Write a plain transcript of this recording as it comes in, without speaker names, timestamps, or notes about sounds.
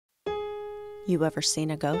You ever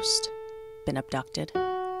seen a ghost? Been abducted?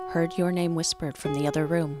 Heard your name whispered from the other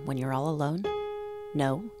room when you're all alone?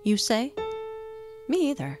 No, you say?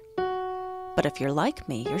 Me either. But if you're like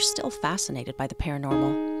me, you're still fascinated by the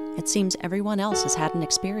paranormal. It seems everyone else has had an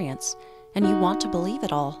experience, and you want to believe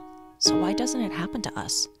it all. So why doesn't it happen to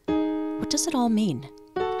us? What does it all mean?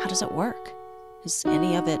 How does it work? Is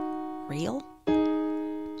any of it real?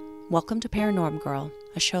 Welcome to Paranorm Girl,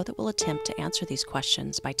 a show that will attempt to answer these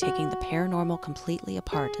questions by taking the paranormal completely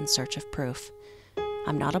apart in search of proof.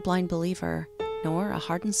 I'm not a blind believer, nor a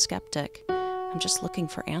hardened skeptic. I'm just looking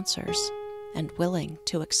for answers and willing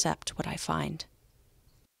to accept what I find.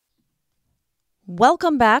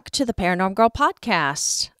 Welcome back to the Paranorm Girl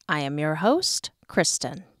podcast. I am your host,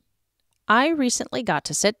 Kristen. I recently got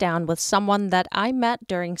to sit down with someone that I met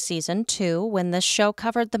during season 2 when this show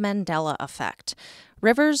covered the Mandela Effect.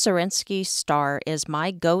 Zurinsky Star is my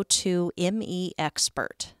go-to ME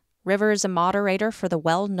expert. River is a moderator for the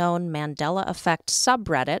well-known Mandela Effect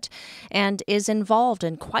subreddit and is involved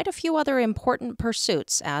in quite a few other important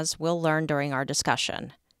pursuits, as we'll learn during our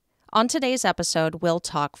discussion. On today's episode, we'll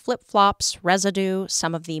talk flip-flops, residue,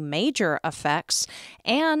 some of the major effects,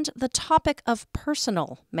 and the topic of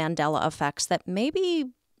personal Mandela effects that maybe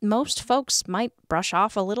most folks might brush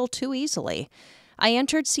off a little too easily. I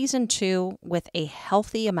entered season 2 with a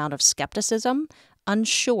healthy amount of skepticism,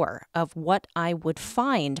 unsure of what I would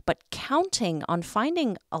find, but counting on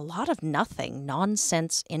finding a lot of nothing,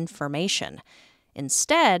 nonsense information.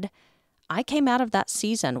 Instead, I came out of that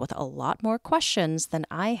season with a lot more questions than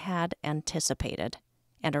I had anticipated,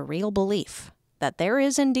 and a real belief that there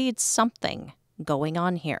is indeed something going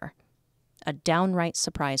on here. A downright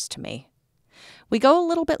surprise to me. We go a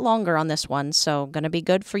little bit longer on this one, so going to be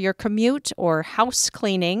good for your commute or house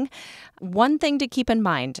cleaning. One thing to keep in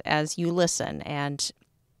mind as you listen, and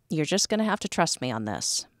you're just going to have to trust me on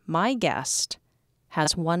this. My guest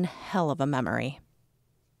has one hell of a memory.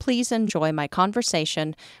 Please enjoy my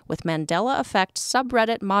conversation with Mandela Effect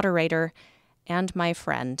subreddit moderator and my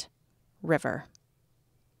friend, River.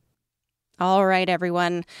 All right,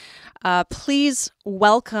 everyone. Please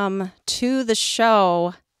welcome to the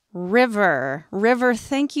show, River. River,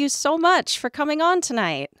 thank you so much for coming on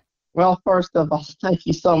tonight. Well, first of all, thank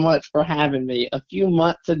you so much for having me. A few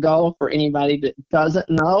months ago, for anybody that doesn't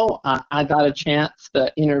know, I got a chance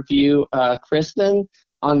to interview Kristen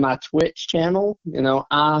on my Twitch channel. You know,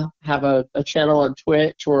 I have a channel on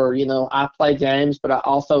Twitch where, you know, I play games, but I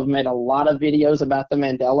also made a lot of videos about the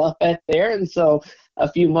Mandela Effect there. And so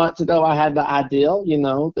a few months ago, I had the idea, you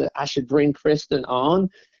know, that I should bring Kristen on.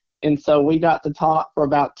 And so we got to talk for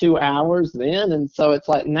about 2 hours then. And so it's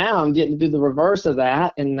like now I'm getting to do the reverse of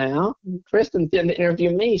that. And now Kristen's getting to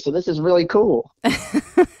interview me. So this is really cool.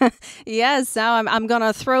 Yes, now I'm going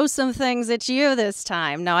to throw some things at you this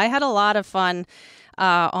time. No, I had a lot of fun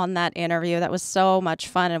on that interview. That was so much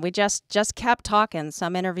fun. And we just kept talking.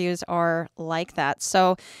 Some interviews are like that.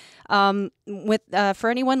 So for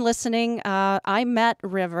anyone listening, I met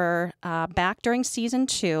River back during season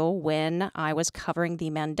 2 when I was covering the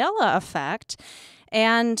Mandela Effect.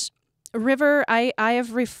 And River, I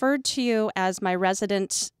have referred to you as my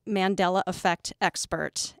resident Mandela Effect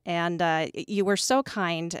expert. And you were so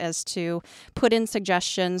kind as to put in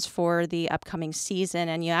suggestions for the upcoming season.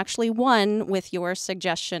 And you actually won with your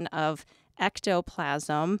suggestion of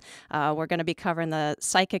ectoplasm. We're going to be covering the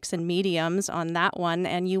psychics and mediums on that one,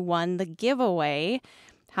 and you won the giveaway.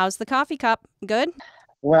 How's the coffee cup? Good?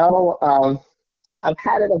 Well, I've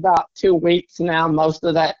had it about 2 weeks now. Most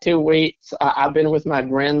of that 2 weeks, I've been with my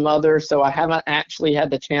grandmother, so I haven't actually had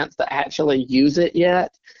the chance to actually use it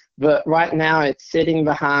yet. But right now it's sitting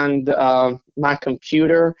behind my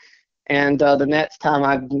computer. And the next time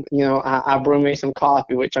I brew me some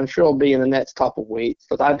coffee, which I'm sure will be in the next couple of weeks,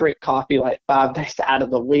 because I drink coffee like 5 days out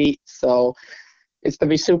of the week. So it's going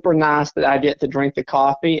to be super nice that I get to drink the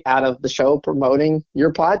coffee out of the show promoting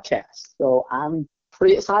your podcast. So I'm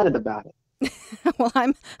pretty excited about it. Well,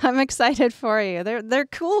 I'm excited for you. They're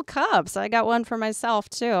cool cups. I got one for myself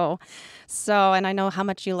too. So, and I know how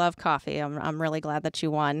much you love coffee. I'm really glad that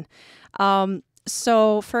you won.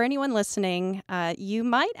 So for anyone listening, you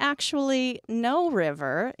might actually know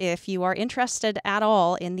River if you are interested at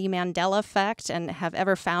all in the Mandela Effect and have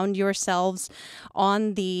ever found yourselves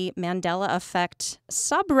on the Mandela Effect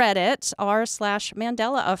subreddit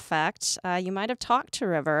r/Mandela Effect. You might have talked to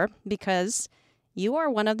River because you are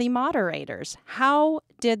one of the moderators. How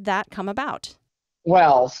did that come about?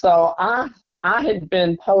 Well, so I had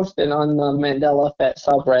been posting on the Mandela Effect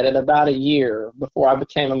subreddit about a year before I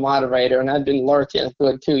became a moderator, and I'd been lurking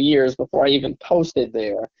for 2 years before I even posted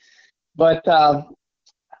there. But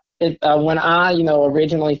When I,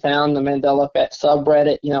 originally found the Mandela Effect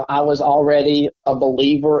subreddit, I was already a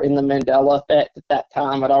believer in the Mandela Effect at that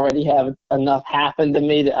time. I'd already have enough happen to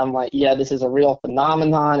me that I'm like, yeah, this is a real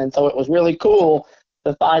phenomenon. And so it was really cool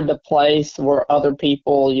to find a place where other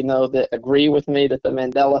people, that agree with me that the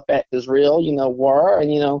Mandela Effect is real, were,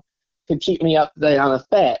 and, could keep me up to date on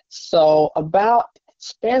effects. So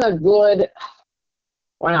it's been a good,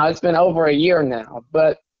 wow, it's been over a year now,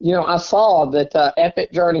 but I saw that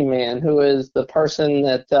Epic Journeyman, who is the person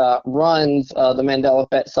that runs the Mandela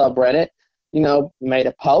Effect subreddit, made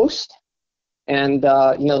a post. And,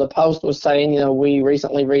 the post was saying, we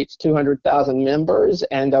recently reached 200,000 members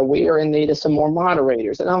and we are in need of some more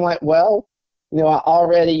moderators. And I'm like, well, I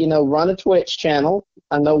already, run a Twitch channel.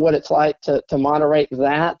 I know what it's like to moderate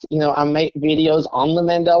that. I make videos on the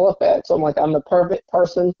Mandela Effect. So I'm like, I'm the perfect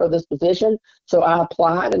person for this position. So I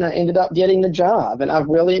applied and I ended up getting the job. And I've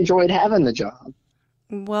really enjoyed having the job.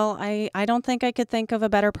 Well, I don't think I could think of a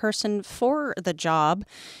better person for the job.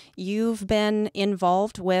 You've been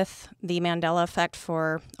involved with the Mandela Effect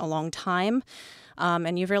for a long time,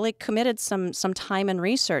 and you've really committed some time and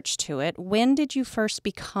research to it. When did you first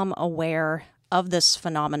become aware of this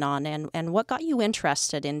phenomenon, and what got you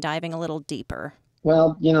interested in diving a little deeper?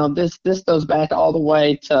 Well, this goes back all the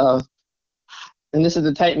way to, and this is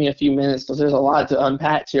to take me a few minutes because there's a lot to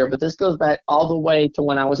unpack here, but this goes back all the way to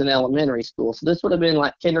when I was in elementary school. So this would have been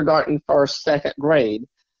like kindergarten, first, second grade.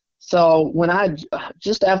 So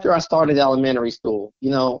just after I started elementary school,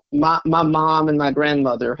 my mom and my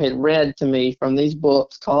grandmother had read to me from these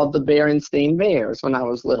books called the Berenstain Bears when I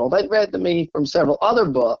was little. They'd read to me from several other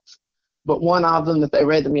books, but one of them that they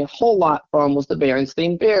read to me a whole lot from was the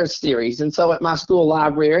Berenstain Bears series. And so at my school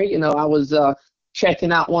library, I was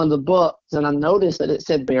checking out one of the books, and I noticed that it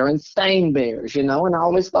said Berenstain Bears, and I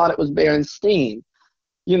always thought it was Berenstein.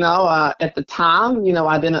 At the time,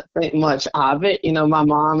 I didn't think much of it. My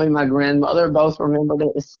mom and my grandmother both remembered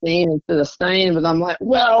it as Steen instead of Stain, but I'm like,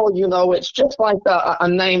 well, it's just like a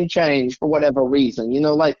name change for whatever reason.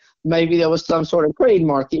 Like maybe there was some sort of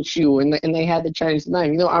trademark issue and they had to change the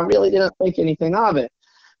name. I really didn't think anything of it.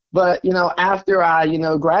 But, after I,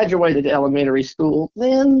 graduated elementary school,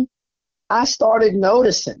 then I started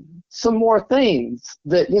noticing some more things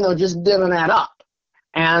that, just didn't add up.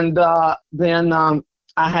 And then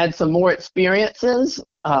I had some more experiences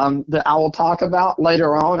that I will talk about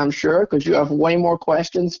later on, I'm sure, because you have way more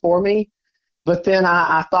questions for me. But then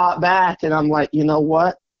I thought back and I'm like, you know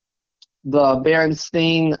what? The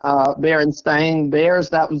Berenstain Bears,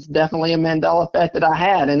 that was definitely a Mandela Effect that I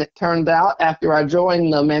had. And it turned out after I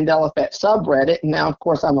joined the Mandela Effect subreddit, and now, of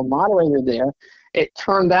course, I'm a moderator there, it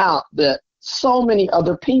turned out that so many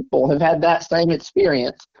other people have had that same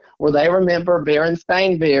experience where they remember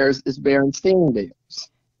Berenstain Bears as Berenstain Bears.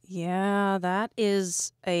 Yeah, that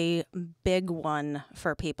is a big one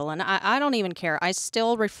for people. And I don't even care. I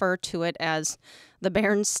still refer to it as the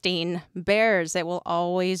Berenstain Bears. It will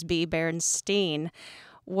always be Berenstain.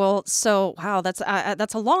 Well, so wow, that's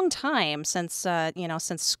a long time since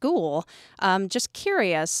since school. Just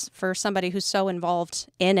curious for somebody who's so involved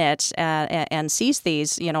in it and sees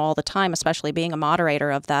these all the time, especially being a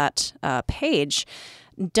moderator of that page.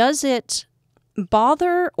 Does it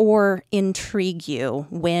bother or intrigue you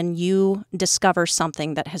when you discover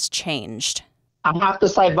something that has changed? I have to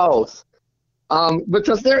say both.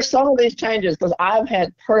 Because there's some of these changes, because I've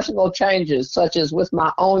had personal changes, such as with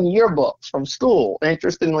my own yearbooks from school,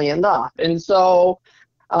 interestingly enough. And so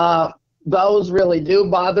those really do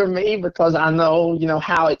bother me because I know,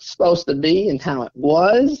 how it's supposed to be and how it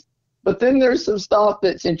was. But then there's some stuff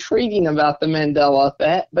that's intriguing about the Mandela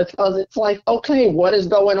Effect because it's like, okay, what is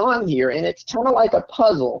going on here? And it's kind of like a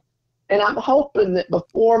puzzle. And I'm hoping that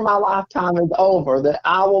before my lifetime is over that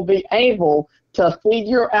I will be able to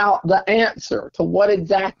figure out the answer to what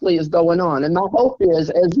exactly is going on. And my hope is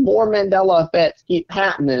as more Mandela Effects keep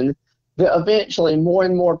happening, that eventually more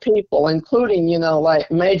and more people, including, like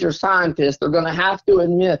major scientists, are going to have to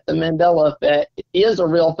admit the Mandela Effect is a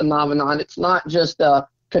real phenomenon. It's not just a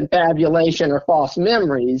confabulation or false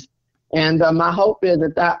memories. And my hope is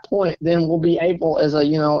at that point, then we'll be able as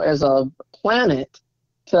a planet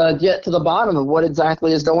to get to the bottom of what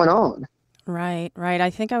exactly is going on. Right. I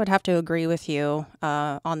think I would have to agree with you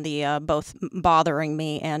on the both bothering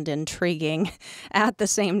me and intriguing at the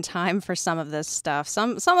same time for some of this stuff.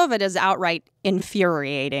 Some of it is outright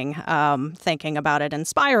infuriating, thinking about it and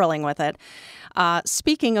spiraling with it.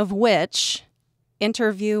 Speaking of which,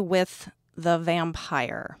 interview with the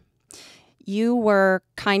vampire. You were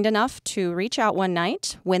kind enough to reach out one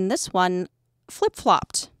night when this one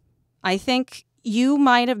flip-flopped. I think you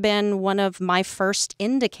might have been one of my first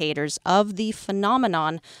indicators of the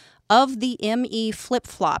phenomenon of the ME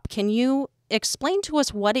flip-flop. Can you explain to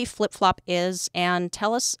us what a flip-flop is and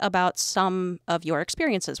tell us about some of your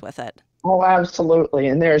experiences with it? Oh, absolutely.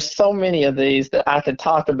 And there's so many of these that I could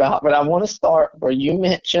talk about, but I want to start where you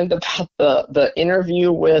mentioned about the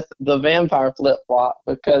interview with the vampire flip-flop,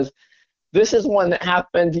 because this is one that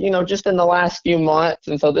happened, just in the last few months.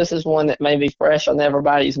 And so this is one that may be fresh on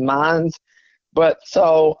everybody's minds. But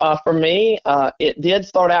so for me, it did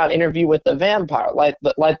start out interview with the vampire. Like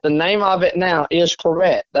the name of it now is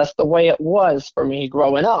correct. That's the way it was for me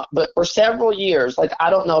growing up. But for several years, like I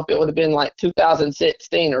don't know if it would have been like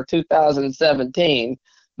 2016 or 2017,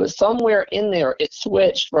 but somewhere in there it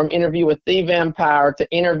switched from interview with the vampire to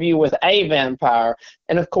interview with a vampire.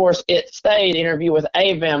 And of course, it stayed interview with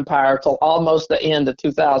a vampire till almost the end of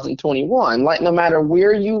 2021. Like no matter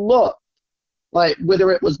where you look, like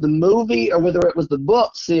whether it was the movie or whether it was the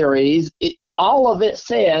book series, all of it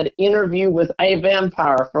said interview with a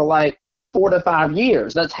vampire for like 4 to 5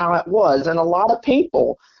 years. That's how it was. And a lot of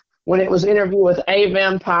people, when it was interview with a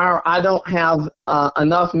vampire, I don't have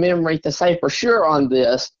enough memory to say for sure on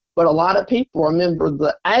this, but a lot of people remember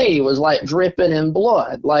the A was like dripping in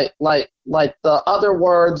blood, like the other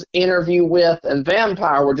words interview with and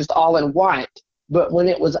vampire were just all in white. But when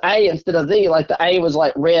it was A instead of the, like the A was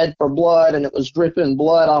like red for blood and it was dripping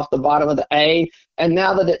blood off the bottom of the A. And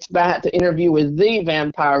now that it's back to interview with the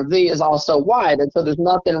vampire, the is also white. And so there's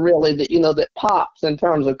nothing really that, that pops in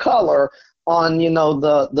terms of color on,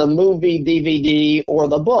 the movie DVD or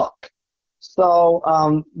the book. So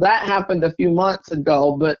that happened a few months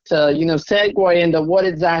ago. But, segue into what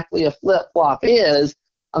exactly a flip-flop is.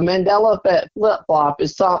 A Mandela Effect flip-flop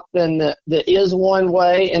is something that is one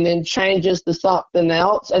way and then changes to something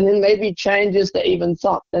else and then maybe changes to even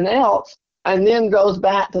something else and then goes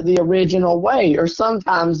back to the original way, or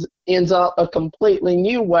sometimes ends up a completely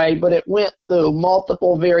new way, but it went through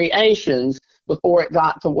multiple variations before it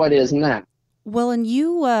got to what is now. Well, and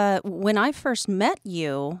you, when I first met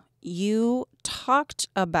you, you talked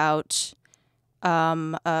about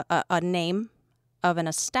a name of an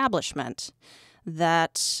establishment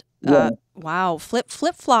that wow,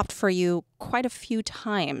 flip-flopped for you quite a few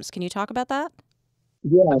times. Can you talk about that?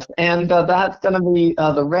 Yes, and that's going to be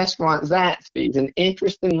the restaurant Zaxby's. And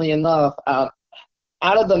interestingly enough, out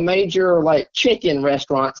of the major like chicken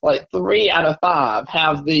restaurants, like 3 out of 5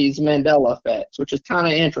 have these Mandela effects, which is kind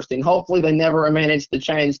of interesting. Hopefully they never manage to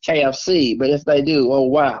change KFC, but if they do, oh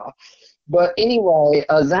wow. But anyway,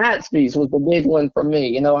 Zaxby's was the big one for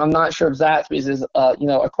me. I'm not sure if Zaxby's is,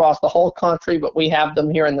 across the whole country, but we have them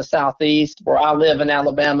here in the Southeast. Where I live in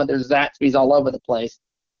Alabama, there's Zaxby's all over the place.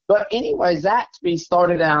 But anyway, Zaxby's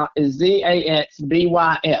started out as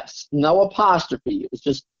Zaxbys, no apostrophe. It was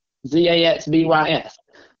just Zaxbys.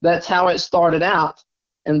 That's how it started out.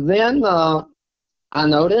 And then I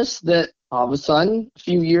noticed that all of a sudden, a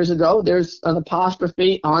few years ago, there's an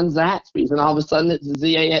apostrophe on Zaxby's, and all of a sudden it's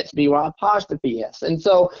Zaxby apostrophe S. And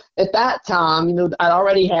so at that time, I'd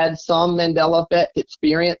already had some Mandela Effect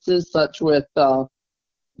experiences, such with the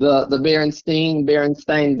Berenstain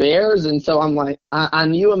Bears. And so I'm like, I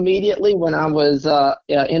knew immediately when I was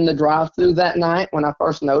in the drive-thru that night, when I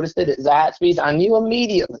first noticed it at Zaxby's, I knew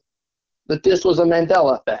immediately that this was a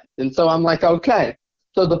Mandela Effect. And so I'm like, okay.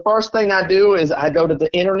 So the first thing I do is I go to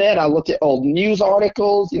the internet, I look at old news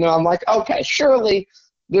articles, I'm like, okay, surely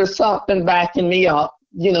there's something backing me up,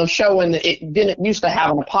 showing that it didn't used to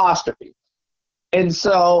have an apostrophe. And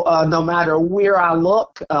so no matter where I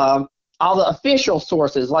look, all the official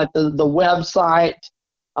sources, like the website,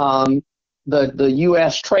 the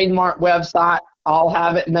U.S. trademark website, all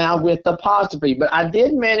have it now with the apostrophe. But I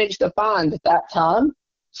did manage to find at that time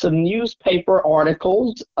some newspaper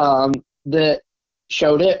articles that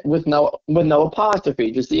showed it with no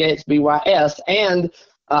apostrophe, just the Zaxbys. And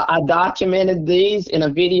I documented these in a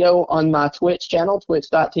video on my Twitch channel,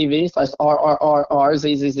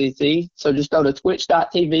 twitch.tv/RRRRZZZZ. So just go to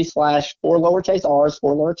twitch.tv/4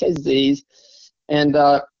 4 Z's, and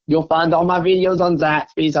you'll find all my videos on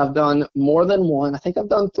Zaxby's. I've done more than one. I think I've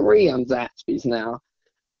done 3 on Zaxby's now.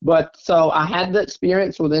 But so I had the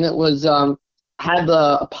experience within it was had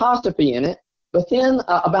the apostrophe in it. But then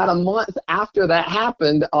about a month after that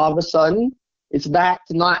happened, all of a sudden, it's back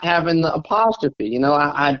to not having the apostrophe.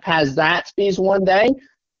 I'd pass Zaxby's one day,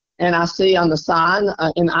 and I see on the sign,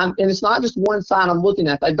 and it's not just one sign I'm looking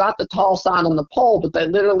at. They've got the tall sign on the pole, but they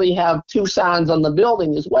literally have 2 signs on the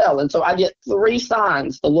building as well. And so I get 3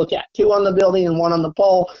 signs to look at, 2 on the building and 1 on the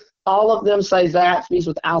pole. All of them say Zaxby's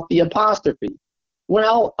without the apostrophe.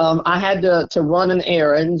 Well, I had to run an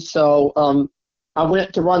errand, so I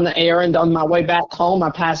went to run the errand. On my way back home, I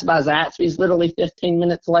passed by Zaxby's literally 15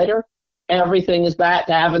 minutes later, everything is back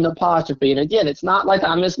to having the apostrophe. And again, it's not like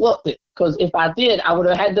I mislooked it, because if I did, I would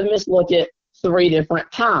have had to mislook it 3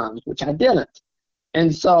 different times, which I didn't.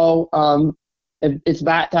 And so it's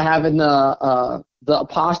back to having the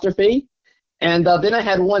apostrophe. And then I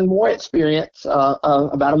had one more experience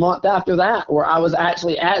about a month after that, where I was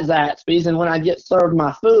actually at Zaxby's, and when I get served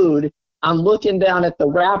my food, I'm looking down at the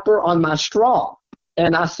wrapper on my straw,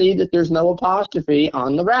 and I see that there's no apostrophe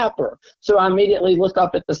on the wrapper. So I immediately look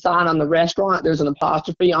up at the sign on the restaurant. There's an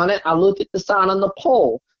apostrophe on it. I look at the sign on the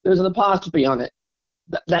pole. There's an apostrophe on it.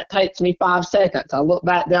 That takes me 5 seconds. I look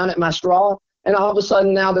back down at my straw, and all of a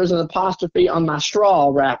sudden now there's an apostrophe on my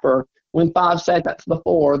straw wrapper, when 5 seconds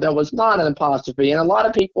before there was not an apostrophe. And a lot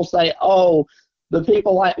of people say, oh, the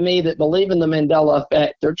people like me that believe in the Mandela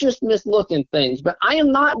Effect, they're just mislooking things. But I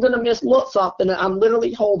am not going to mislook something that I'm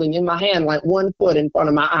literally holding in my hand like 1 foot in front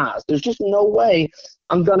of my eyes. There's just no way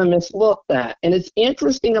I'm going to mislook that. And it's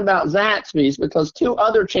interesting about Zaxby's, because 2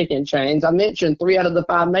 other chicken chains, I mentioned 3 out of the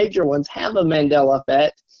 5 major ones, have a Mandela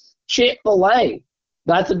Effect. Chick-fil-A,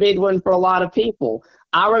 that's a big one for a lot of people.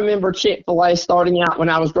 I remember Chick-fil-A starting out when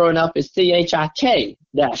I was growing up as CHIK-Filet.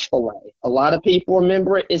 A lot of people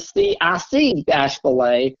remember it as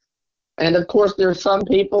CIC-Filet. And of course, there's some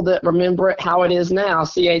people that remember it how it is now,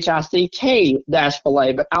 CHICK-Filet.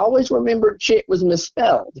 But I always remembered Chick was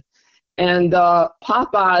misspelled. And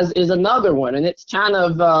Popeyes is another one. And it's kind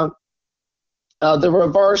of the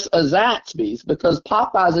reverse of Zaxby's, because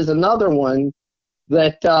Popeyes is another one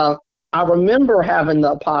that I remember having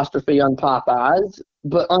the apostrophe on Popeyes,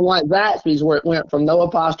 but unlike Zaxby's, where it went from no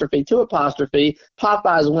apostrophe to apostrophe,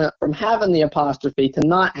 Popeyes went from having the apostrophe to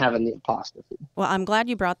not having the apostrophe. Well, I'm glad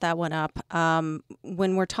you brought that one up.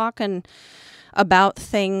 When we're talking about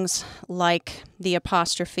things like the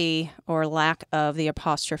apostrophe or lack of the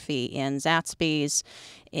apostrophe in Zaxby's,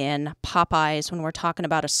 in Popeyes, when we're talking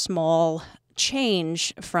about a small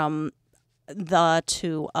change from the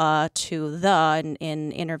to the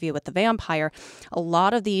in Interview with the Vampire, a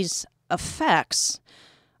lot of these effects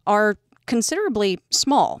are considerably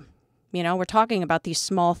small. You know, we're talking about these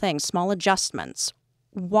small things, small adjustments.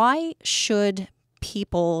 Why should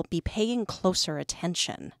people be paying closer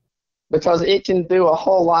attention? Because it can do a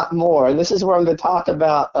whole lot more. And this is where I'm going to talk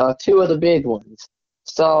about 2 of the big ones.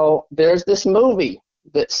 So there's this movie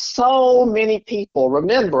that so many people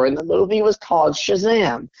remember, and the movie was called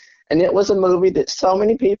Shazam. And it was a movie that so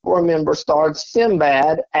many people remember starred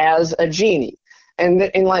Sinbad as a genie. And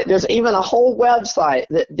like, there's even a whole website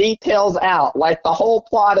that details out like the whole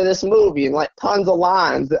plot of this movie, and like tons of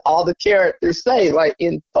lines that all the characters say, like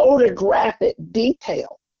in photographic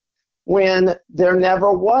detail, when there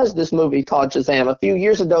never was this movie called Shazam. A few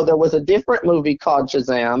years ago, there was a different movie called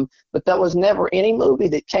Shazam, but there was never any movie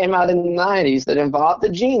that came out in the 90s that involved the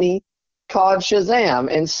genie called Shazam.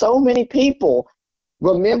 And so many people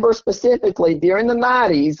remember specifically during the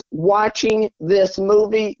 90s watching this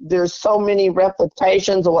movie. There's so many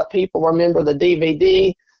replications of what people remember the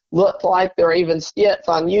DVD looked like. There are even skits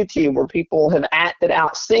on YouTube where people have acted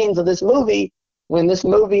out scenes of this movie when this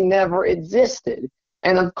movie never existed.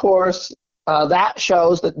 And of course, that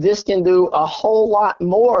shows that this can do a whole lot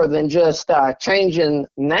more than just changing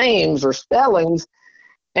names or spellings.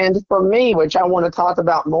 And for me, which I want to talk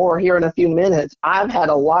about more here in a few minutes, I've had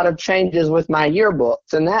a lot of changes with my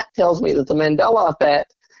yearbooks, and that tells me that the Mandela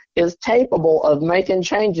Effect is capable of making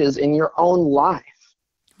changes in your own life.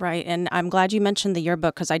 Right, and I'm glad you mentioned the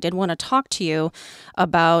yearbook, because I did want to talk to you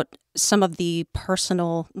about some of the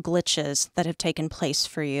personal glitches that have taken place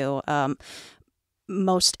for you.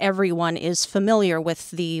 Most everyone is familiar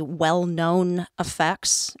with the well-known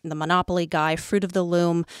effects, the Monopoly guy, Fruit of the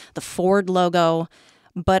Loom, the Ford logo,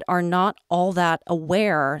 but are not all that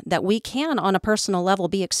aware that we can, on a personal level,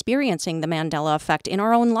 be experiencing the Mandela Effect in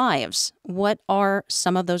our own lives. What are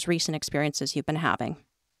some of those recent experiences you've been having?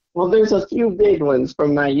 Well, there's a few big ones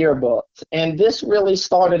from my yearbooks, and this really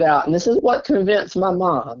started out, and this is what convinced my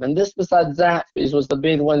mom, and this, besides Zaxby's, was the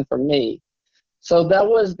big one for me. So there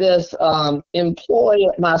was this employee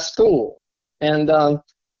at my school, and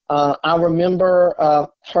I remember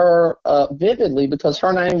her vividly, because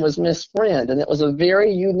her name was Miss Friend, and it was a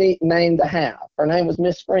very unique name to have. Her name was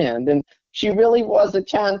Miss Friend, and she really was a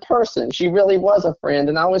kind person. She really was a friend,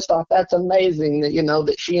 and I always thought that's amazing that, you know,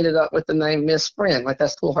 that she ended up with the name Miss Friend. Like,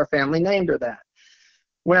 that's cool. Her family named her that.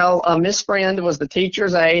 Well, Miss Friend was the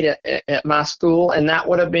teacher's aide at my school, and that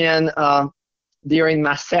would have been during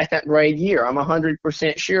my 2nd grade year. I'm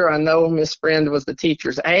 100% sure I know Miss Friend was the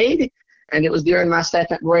teacher's aide, and it was during my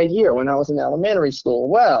 2nd grade year when I was in elementary school.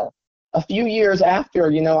 Well, a few years after,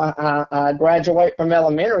 you know, I graduate from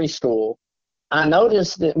elementary school, I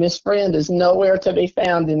noticed that Miss Friend is nowhere to be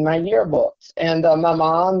found in my yearbooks. And my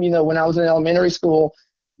mom, when I was in elementary school,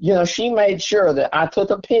 she made sure that I took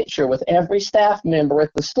a picture with every staff member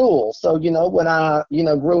at the school. So, when I,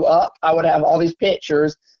 grew up, I would have all these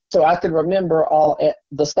pictures so I could remember all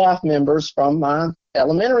the staff members from my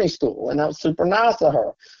elementary school. And that was super nice of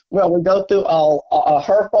her. Well, we go through all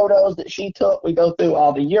her photos that she took. We go through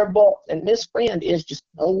all the yearbooks, and Miss Friend is just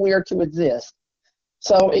nowhere to exist.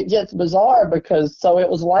 So it gets bizarre because it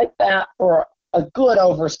was like that for a good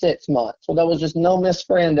over 6 months. So there was just no Miss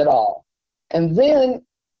Friend at all. And then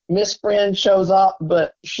Miss Friend shows up,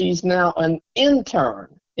 but she's now an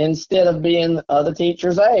intern instead of being the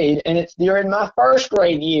teacher's aide. And it's during my first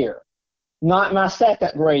grade year, not my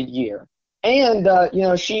second grade year. And,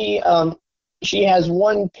 she has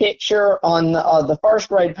one picture on the first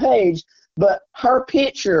grade page, but her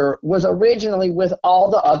picture was originally with all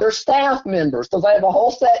the other staff members. So they have a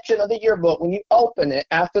whole section of the yearbook when you open it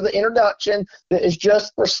after the introduction that is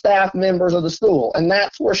just for staff members of the school. And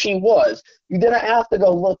that's where she was. You didn't have to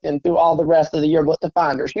go looking through all the rest of the yearbook to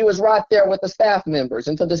find her. She was right there with the staff members.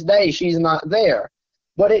 And to this day, she's not there.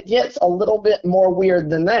 But it gets a little bit more weird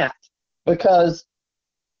than that because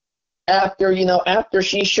after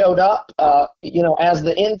she showed up, as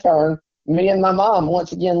the intern, me and my mom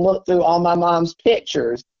once again looked through all my mom's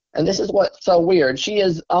pictures. And this is what's so weird. She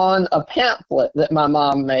is on a pamphlet that my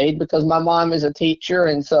mom made because my mom is a teacher.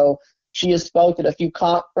 And so she has spoke at a few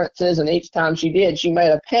conferences. And each time she did, she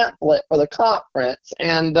made a pamphlet for the conference.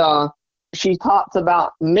 And she talks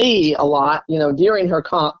about me a lot, during her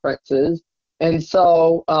conferences. And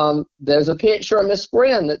so there's a picture of Miss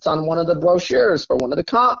Friend that's on one of the brochures for one of the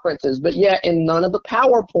conferences, but yet in none of the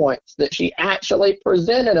PowerPoints that she actually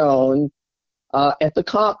presented on at the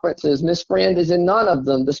conferences, Miss Friend is in none of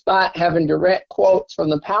them, despite having direct quotes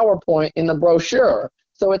from the PowerPoint in the brochure.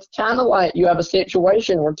 So it's kind of like you have a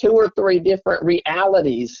situation where 2 or 3 different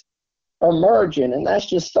realities are merging, and that's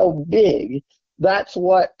just so big. That's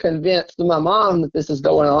what convinced my mom that this is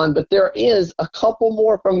going on. But there is a couple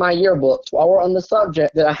more from my yearbooks while we're on the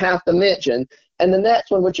subject that I have to mention. And the next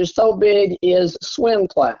one, which is so big, is swim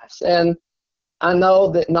class. And I know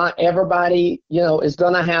that not everybody, is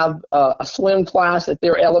going to have a swim class at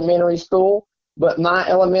their elementary school. But my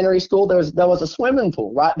elementary school, there was a swimming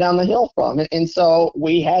pool right down the hill from it. And so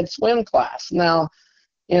we had swim class. Now,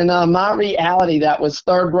 in my reality, that was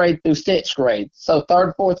 3rd grade through 6th grade. So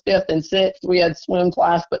 3rd, 4th, 5th, and 6th, we had swim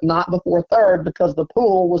class, but not before 3rd because the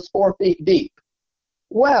pool was 4 feet deep.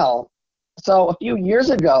 Well, so a few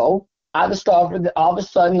years ago, I discovered that all of a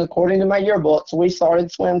sudden, according to my yearbooks, we started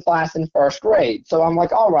swim class in 1st grade. So I'm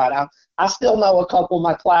like, all right, I still know a couple of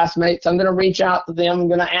my classmates. I'm going to reach out to them. I'm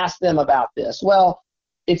going to ask them about this. Well,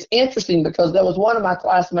 it's interesting because there was one of my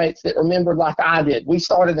classmates that remembered like I did. We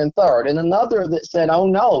started in 3rd, and another that said, oh,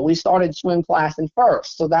 no, we started swim class in 1st.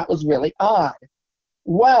 So that was really odd.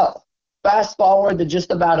 Well, fast forward to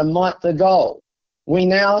just about a month ago, we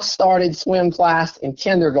now started swim class in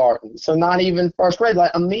kindergarten. So not even 1st grade.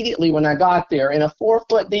 Like immediately when I got there in a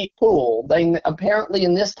 4-foot deep pool, they apparently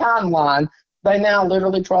in this timeline, they now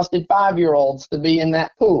literally trusted 5-year-olds to be in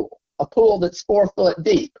that pool, a pool that's 4 foot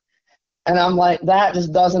deep. And I'm like, that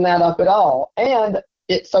just doesn't add up at all. And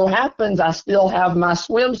it so happens I still have my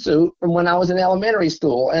swimsuit from when I was in elementary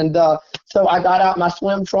school. And so I got out my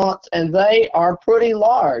swim trunks, and they are pretty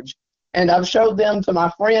large. And I've showed them to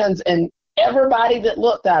my friends, and everybody that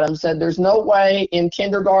looked at them said there's no way in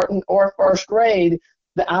kindergarten or 1st grade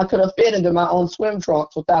that I could have fit into my own swim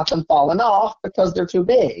trunks without them falling off because they're too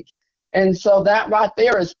big. And so that right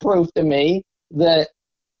there is proof to me that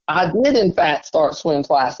I did, in fact, start swim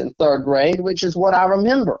class in 3rd grade, which is what I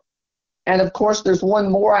remember. And, of course, there's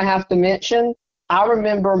one more I have to mention. I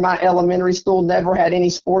remember my elementary school never had any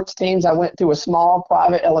sports teams. I went to a small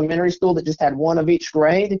private elementary school that just had one of each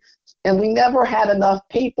grade, and we never had enough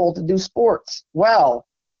people to do sports. Well,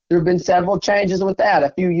 there have been several changes with that.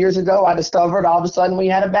 A few years ago, I discovered all of a sudden we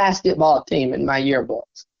had a basketball team in my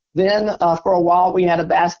yearbooks. Then, for a while, we had a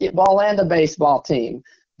basketball and a baseball team.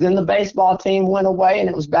 Then the baseball team went away, and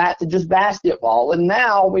it was back to just basketball. And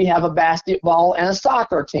now we have a basketball and a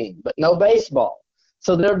soccer team, but no baseball.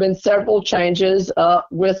 So there have been several changes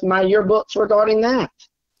with my yearbooks regarding that.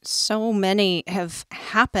 So many have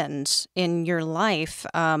happened in your life.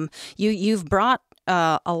 You've brought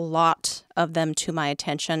a lot of them to my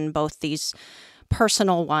attention, both these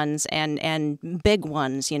personal ones and big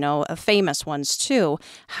ones, famous ones too.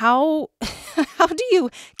 How do you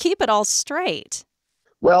keep it all straight?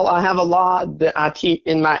 Well, I have a lot that I keep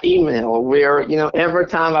in my email where, every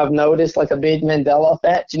time I've noticed like a big Mandela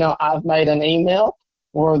effect, I've made an email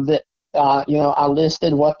or that I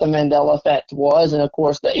listed what the Mandela Effect was, and of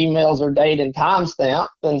course the emails are dated and timestamped,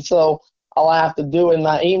 and so all I have to do in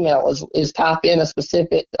my email is type in a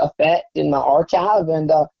specific effect in my archive,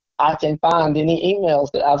 and I can find any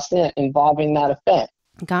emails that I've sent involving that effect.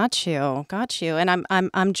 Got you. And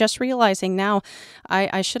I'm just realizing now,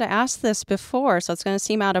 I should have asked this before, so it's going to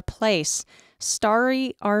seem out of place.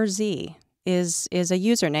 Starryrz is a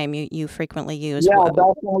username you frequently use. Yeah, that's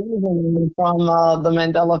my username from the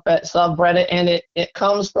Mandela Effect subreddit, and it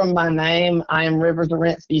comes from my name. I am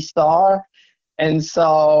Zurinsky Star, and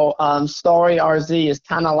so Starryrz is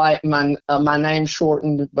kind of like my name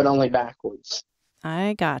shortened, but only backwards.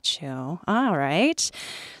 I got you. All right.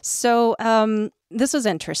 So this was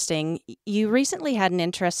interesting. You recently had an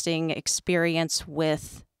interesting experience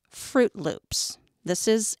with Fruit Loops. This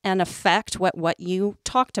is an effect, what you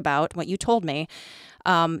talked about, what you told me.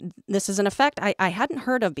 This is an effect I hadn't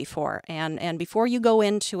heard of before. And before you go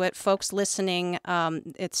into it, folks listening,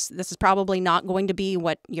 this is probably not going to be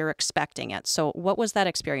what you're expecting it. So what was that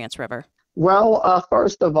experience, River? Well,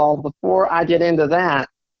 first of all, before I get into that,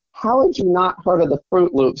 how had you not heard of the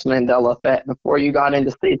Fruit Loops Mandela Effect before you got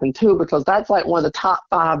into season 2? Because that's like one of the top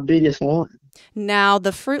 5 biggest ones. Now,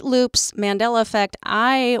 the Fruit Loops Mandela Effect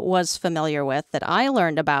I was familiar with, that I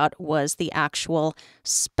learned about, was the actual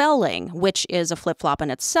spelling, which is a flip-flop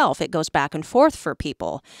in itself. It goes back and forth for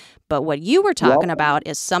people. But what you were talking about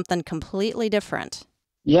is something completely different.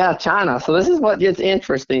 Yeah, China. So this is what gets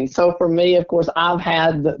interesting. So for me, of course, I've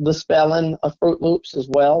had the spelling of Fruit Loops as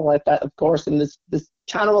well, like that, of course, and this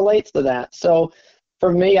kind of relates to that. So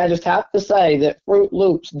for me, I just have to say that Fruit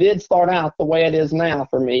Loops did start out the way it is now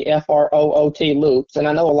for me, F-R-O-O-T loops. And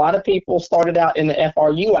I know a lot of people started out in the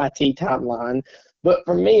F-R-U-I-T timeline, but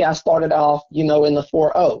for me, I started off, in the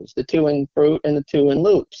 4 O's, the 2 in fruit and the 2 in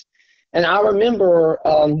loops. And I remember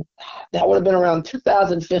that would have been around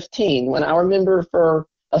 2015 when I remember for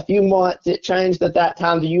a few months it changed at that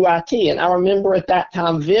time to UIT. And I remember at that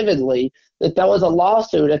time vividly that there was a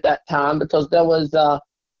lawsuit at that time because there was a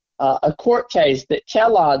court case that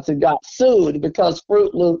Kellogg's had got sued because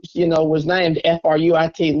Fruit Loops, was named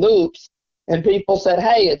Fruit Loops. And people said,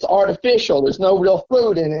 hey, it's artificial. There's no real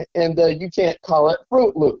fruit in it, and you can't call it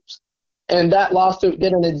Fruit Loops. And that lawsuit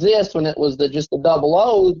didn't exist when it was just the double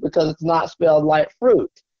O's because it's not spelled like fruit.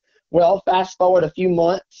 Well, fast forward a few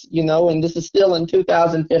months, and this is still in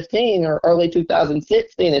 2015 or early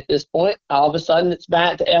 2016 at this point. All of a sudden, it's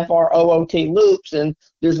back to FROOT loops, and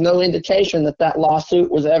there's no indication that lawsuit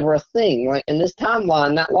was ever a thing. Like in this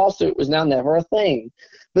timeline, that lawsuit was now never a thing.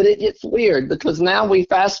 But it gets weird because now we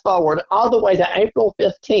fast forward all the way to April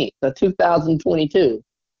 15th of 2022.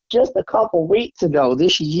 Just a couple weeks ago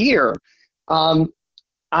this year,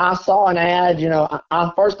 I saw an ad.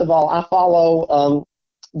 First of all, I follow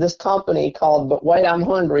this company called But Wait, I'm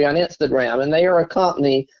Hungry on Instagram, and they are a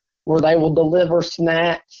company where they will deliver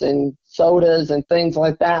snacks and sodas and things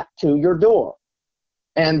like that to your door.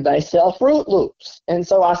 And they sell Fruit Loops. And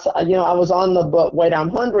so I was on the But Wait, I'm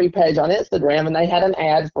Hungry page on Instagram, and they had an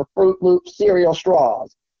ad for Fruit Loops cereal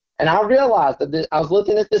straws. And I realized that I was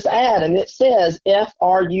looking at this ad, and it says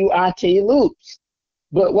FRUIT Loops.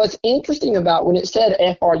 But what's interesting about when it said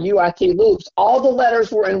FRUIT Loops, all the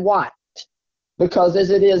letters were in white. Because as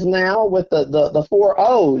it is now with the 4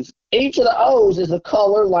 O's, each of the O's is a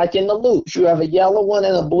color like in the loops. You have a yellow one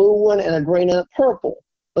and a blue one and a green and a purple.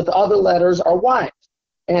 But the other letters are white.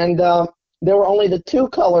 And there were only the 2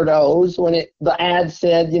 colored O's when the ad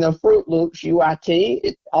said, Fruit Loops,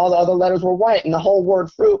 UIT. All the other letters were white, and the whole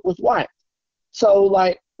word fruit was white. So,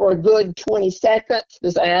 like, for a good 20 seconds,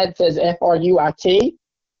 this ad says FRUIT.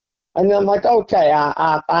 And then I'm like, okay,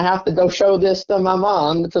 I have to go show this to my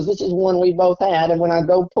mom because this is one we both had. And when I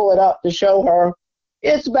go pull it up to show her,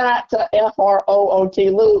 it's back to FROOT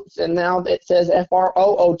loops. And now it says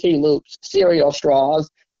FROOT loops, cereal straws.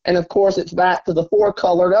 And of course, it's back to the 4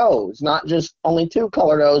 colored O's, not just only 2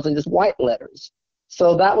 colored O's and just white letters.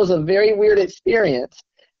 So that was a very weird experience.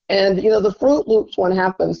 And, the Fruit Loops one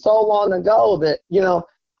happened so long ago that,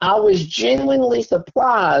 I was genuinely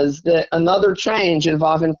surprised that another change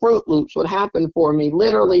involving Fruit Loops would happen for me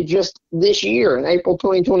literally just this year in April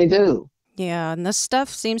 2022. Yeah, and this stuff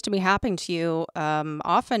seems to be happening to you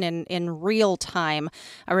often in real time.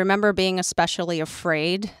 I remember being especially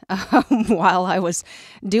afraid while I was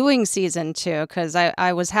doing season 2 because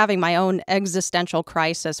I was having my own existential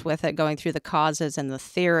crisis with it, going through the causes and the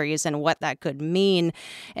theories and what that could mean.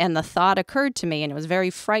 And the thought occurred to me, and it was a very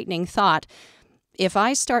frightening thought. If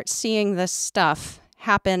I start seeing this stuff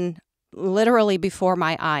happen literally before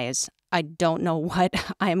my eyes, I don't know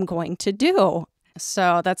what I'm going to do.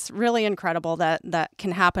 So that's really incredible that that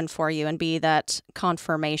can happen for you and be that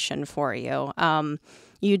confirmation for you.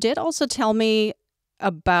 You did also tell me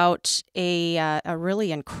about a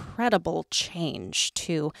really incredible change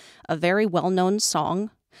to a very well-known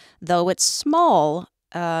song. Though it's small,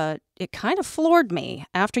 it kind of floored me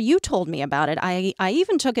after you told me about it. I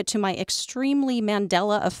even took it to my extremely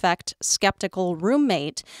Mandela Effect skeptical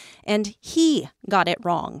roommate, and he got it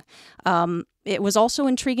wrong. It was also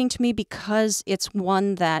intriguing to me because it's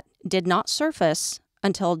one that did not surface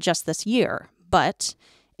until just this year, but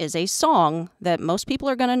is a song that most people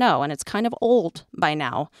are going to know, and it's kind of old by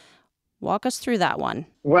now. Walk us through that one.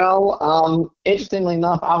 Well, interestingly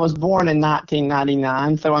enough, I was born in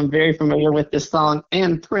 1999, so I'm very familiar with this song.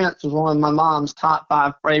 And Prince was one of my mom's top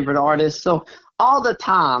 5 favorite artists. So all the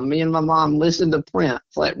time, me and my mom listened to Prince.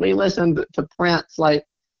 Like we listened to Prince like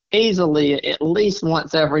easily at least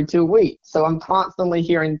once every 2 weeks. So I'm constantly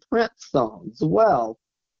hearing Prince songs. Well,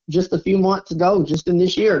 just a few months ago, just in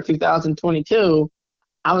this year, 2022,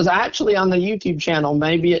 I was actually on the YouTube channel,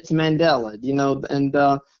 Maybe It's Mandela, and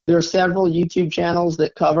there are several YouTube channels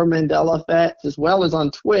that cover Mandela Effect, as well as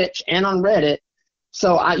on Twitch and on Reddit.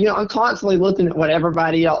 So I'm constantly looking at what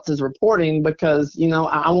everybody else is reporting because,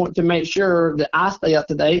 I want to make sure that I stay up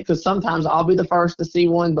to date because sometimes I'll be the first to see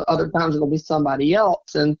one, but other times it'll be somebody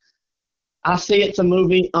else. And I see it's a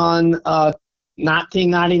movie on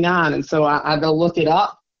 1999, and so I go look it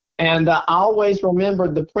up. And I always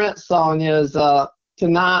remembered the Prince song is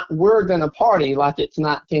Tonight We're Gonna Party Like It's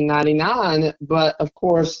 1999. But of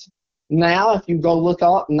course, now if you go look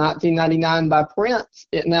up 1999 by Prince,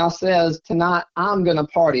 it now says Tonight I'm Gonna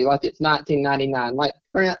Party Like It's 1999. Like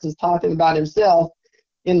Prince is talking about himself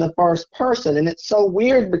in the first person. And it's so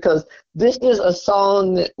weird because this is a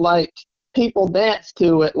song that like people dance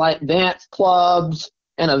to at like dance clubs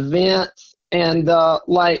and events. And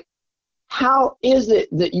like, how is it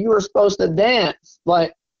that you are supposed to dance?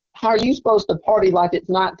 Like, how are you supposed to party like it's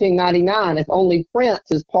 1999 if only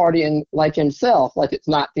Prince is partying like himself, like it's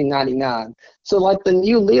 1999? So, like, the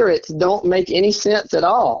new lyrics don't make any sense at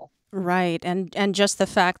all. Right. And just the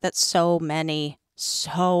fact that so many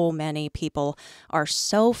people are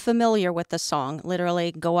so familiar with the song.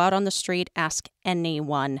 Literally, go out on the street, ask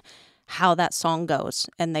anyone how that song goes,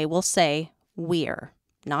 and they will say, we're.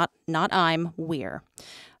 Not I'm, we're.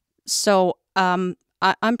 So,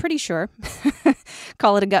 I'm pretty sure,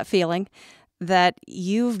 call it a gut feeling, that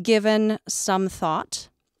you've given some thought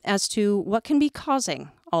as to what can be causing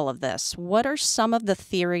all of this. What are some of the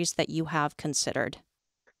theories that you have considered?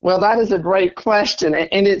 Well, that is a great question,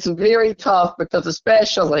 and it's very tough because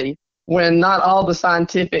especially when not all the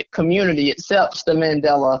scientific community accepts the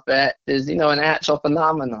Mandela effect as, an actual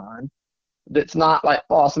phenomenon that's not like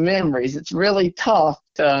false memories. It's really tough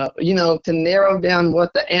to narrow down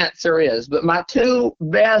what the answer is. But my 2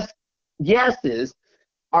 best guesses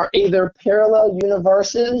are either parallel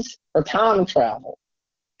universes or time travel.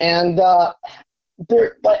 And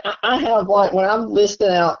like I have like when I'm listing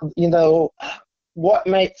out, what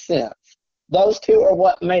makes sense. Those 2 are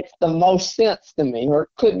what makes the most sense to me, or it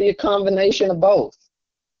could be a combination of both.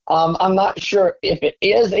 I'm not sure if it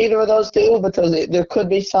is either of those 2 because there could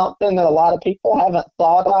be something that a lot of people haven't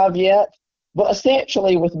thought of yet. But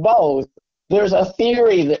essentially with both, there's a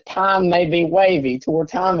theory that time may be wavy to where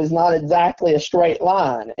time is not exactly a straight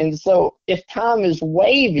line. And so if time is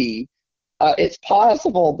wavy, it's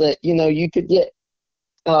possible that, you could get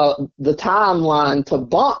the timeline to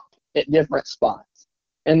bump at different spots.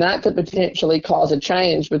 And that could potentially cause a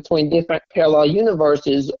change between different parallel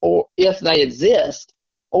universes, or if they exist.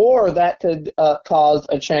 Or that could cause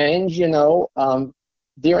a change,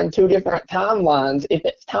 during 2 different timelines if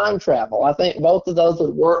it's time travel. I think both of those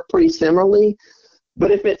would work pretty similarly.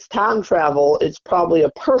 But if it's time travel, it's probably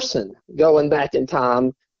a person going back in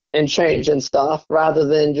time and changing stuff rather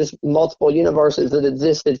than just multiple universes that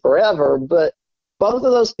existed forever. But both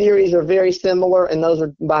of those theories are very similar, and those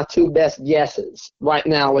are my 2 best guesses right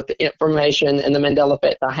now with the information and the Mandela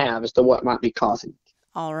effect I have as to what might be causing it.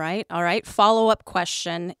 All right. Follow-up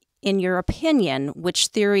question. In your opinion, which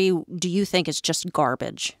theory do you think is just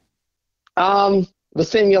garbage? The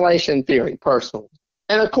simulation theory, personally.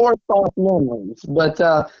 And of course, false memories. But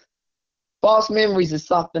false memories is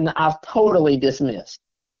something that I've totally dismissed.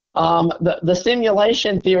 The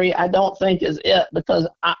simulation theory, I don't think is it because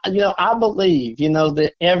I believe,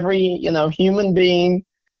 that every, human being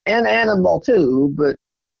and animal too, but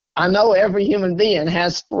I know every human being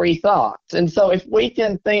has free thoughts. And so if we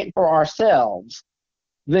can think for ourselves,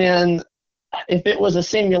 then if it was a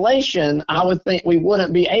simulation, I would think we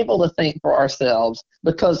wouldn't be able to think for ourselves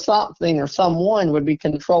because something or someone would be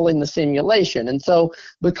controlling the simulation. And so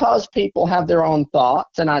because people have their own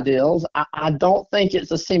thoughts and ideals, I don't think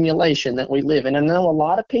it's a simulation that we live in. And I know a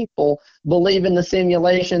lot of people believe in the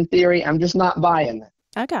simulation theory. I'm just not buying it.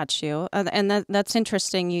 I got you, and that's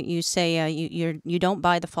interesting. You say you don't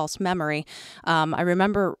buy the false memory. I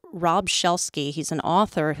remember Rob Shelsky. He's an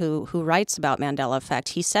author who writes about Mandela Effect.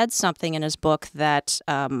 He said something in his book that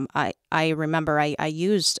I remember I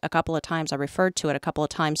used a couple of times. I referred to it a couple of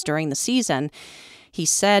times during the season. He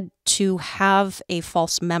said to have a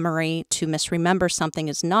false memory, to misremember something,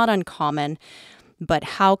 is not uncommon. But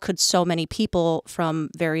how could so many people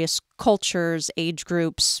from various cultures, age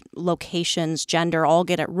groups, locations, gender, all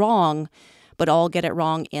get it wrong, but all get it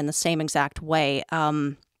wrong in the same exact way?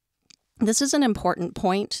 This is an important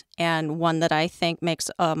point, and one that I think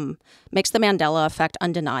makes the Mandela Effect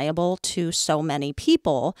undeniable to so many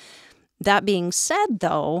people. That being said,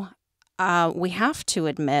 though, we have to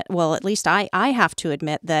admit, well, at least I have to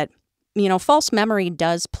admit that false memory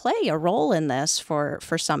does play a role in this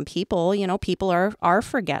for some people. People are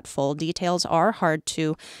forgetful. Details are hard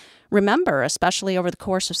to remember, especially over the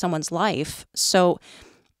course of someone's life. So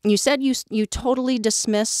you said you totally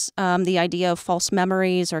dismiss the idea of false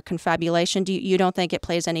memories or confabulation. You don't think it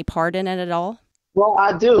plays any part in it at all? Well,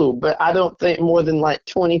 I do, but I don't think more than like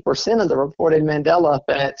 20% of the reported Mandela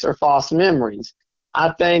effects are false memories.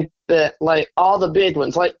 I think that like all the big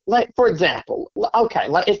ones, like for example, okay,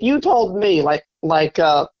 like if you told me like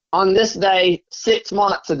on this day 6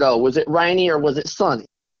 months ago, was it rainy or was it sunny?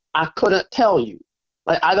 I couldn't tell you.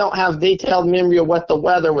 Like I don't have detailed memory of what the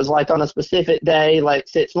weather was like on a specific day like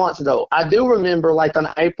 6 months ago. I do remember like on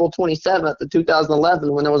April 27th of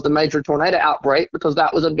 2011 when there was the major tornado outbreak because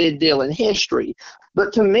that was a big deal in history.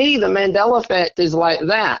 But to me, the Mandela effect is like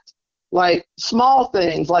that. Like small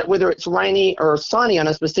things, like whether it's rainy or sunny on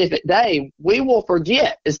a specific day, we will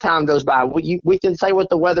forget as time goes by. We can say what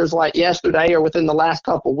the weather's like yesterday or within the last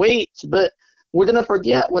couple weeks, but we're going to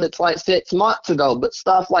forget what it's like 6 months ago. But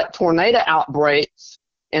stuff like tornado outbreaks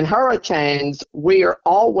and hurricanes, we are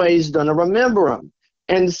always going to remember them.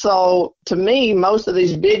 And so to me, most of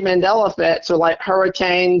these big Mandela effects are like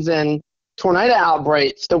hurricanes and tornado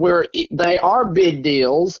outbreaks to where they are big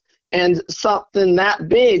deals. And something that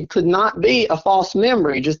big could not be a false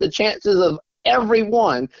memory, just the chances of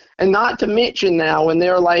everyone. And not to mention now when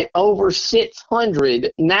there are like over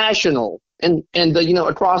 600 national and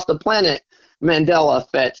across the planet Mandela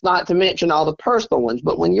effects, not to mention all the personal ones.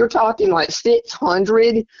 But when you're talking like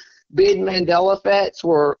 600 big Mandela effects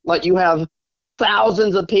where like you have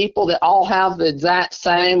thousands of people that all have the exact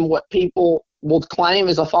same what people will claim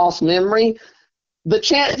is a false memory, the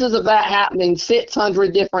chances of that happening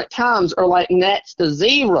 600 different times are like next to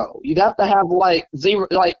zero. You'd have to have like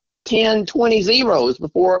 10, 20 zeros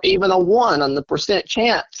before even a 1 on the percent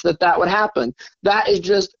chance that would happen. That is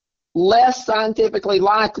just less scientifically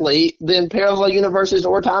likely than parallel universes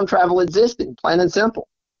or time travel existing, plain and simple.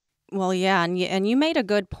 Well, yeah, and you made a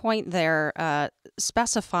good point there,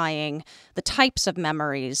 specifying the types of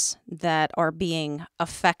memories that are being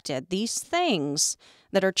affected. These things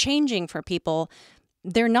that are changing for people,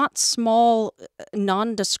 they're not small,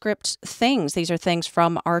 nondescript things. These are things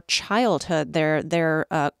from our childhood. They're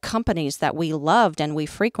companies that we loved and we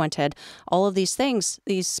frequented. All of these things,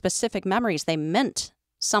 these specific memories, they meant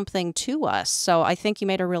something to us. So I think you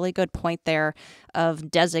made a really good point there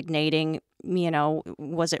of designating,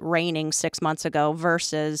 was it raining 6 months ago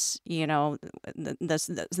versus,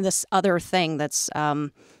 this other thing that's,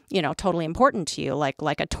 totally important to you,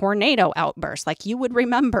 like a tornado outburst. Like you would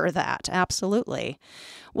remember that. Absolutely.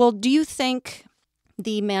 Well, do you think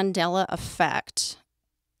the Mandela effect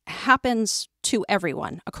happens to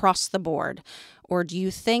everyone across the board? Or do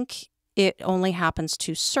you think it only happens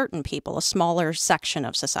to certain people, a smaller section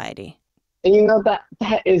of society? And that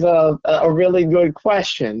is a really good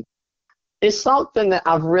question. It's something that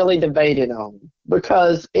I've really debated on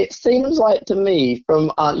because it seems like to me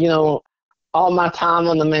from, all my time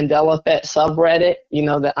on the Mandela Effect subreddit,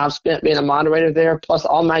 that I've spent being a moderator there, plus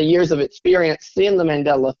all my years of experience seeing the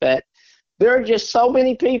Mandela Effect, there are just so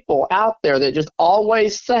many people out there that just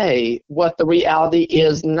always say what the reality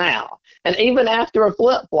is now. And even after a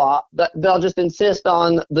flip-flop, they'll just insist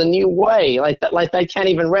on the new way, like they can't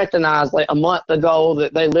even recognize like a month ago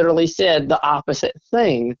that they literally said the opposite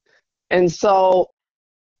thing. And so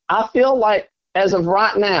I feel like as of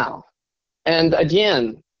right now, and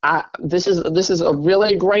again, this is a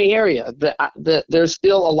really gray area that there's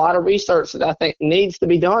still a lot of research that I think needs to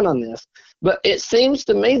be done on this. But it seems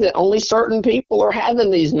to me that only certain people are having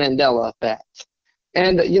these Mandela effects.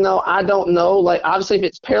 And, I don't know, like, obviously, if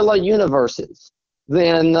it's parallel universes,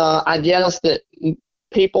 then I guess that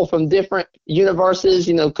people from different universes,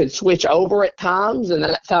 could switch over at times, and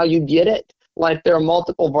that's how you get it. Like, there are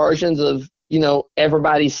multiple versions of,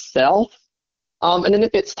 everybody's self. And then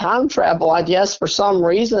if it's time travel, I guess for some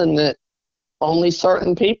reason that only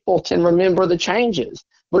certain people can remember the changes.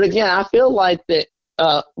 But again, I feel like that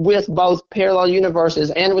with both parallel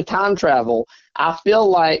universes and with time travel, I feel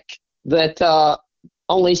like that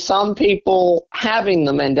only some people having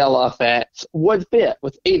the Mandela effect would fit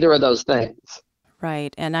with either of those things.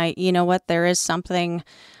 Right. And you know what, there is something,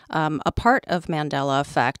 a part of Mandela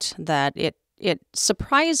Effect that it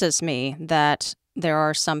surprises me that there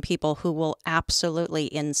are some people who will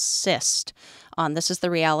absolutely insist on this is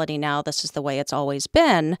the reality now, this is the way it's always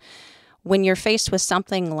been, when you're faced with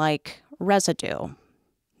something like residue.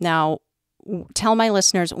 Now, tell my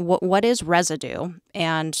listeners what is residue,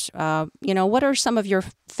 and what are some of your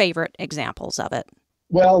favorite examples of it?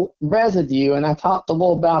 Well, residue, and I talked a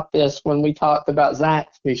little about this when we talked about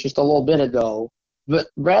Zaxby's just a little bit ago. But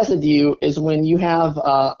residue is when you have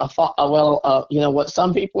what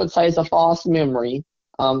some people would say is a false memory.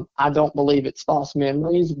 I don't believe it's false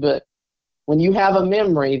memories, but when you have a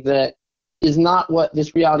memory that is not what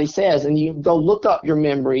this reality says, and you go look up your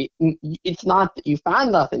memory, it's not that you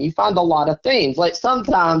find nothing. You find a lot of things. Like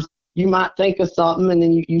sometimes you might think of something, and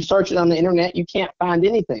then you search it on the internet, you can't find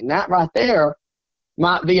anything. That right there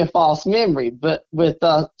might be a false memory. But with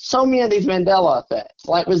so many of these Mandela effects,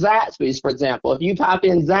 like with Zaxby's, for example, if you type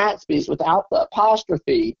in Zaxby's without the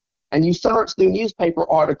apostrophe and you search through newspaper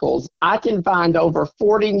articles, I can find over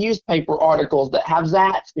 40 newspaper articles that have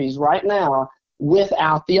Zaxby's right now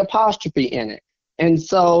without the apostrophe in it. And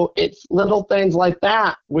so it's little things like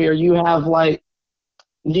that where you have like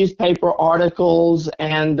newspaper articles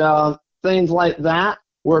and things like that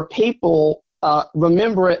where people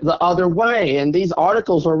remember it the other way. And these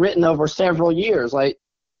articles are written over several years. Like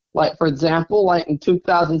for example, like in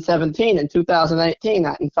 2017 and 2018,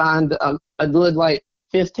 I can find a good like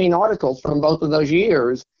 15 articles from both of those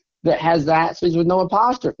years that has Zaxby's with no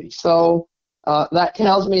apostrophe. So that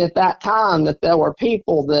tells me at that time that there were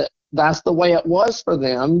people that's the way it was for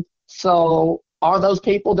them. So are those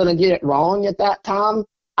people going to get it wrong at that time?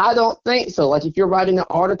 I don't think so. Like if you're writing an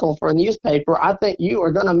article for a newspaper, I think you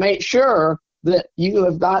are going to make sure that you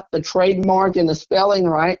have got the trademark and the spelling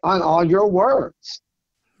right on all your words.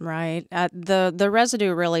 Right. The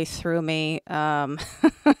residue really threw me,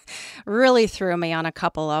 really threw me on a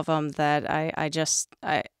couple of them that I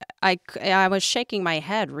was shaking my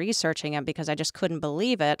head researching it because I just couldn't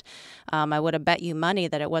believe it. I would have bet you money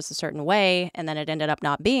that it was a certain way, and then it ended up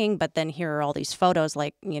not being. But then here are all these photos,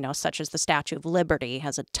 like, such as the Statue of Liberty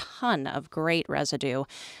has a ton of great residue.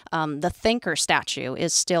 The Thinker statue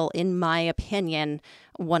is still, in my opinion,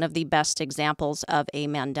 one of the best examples of a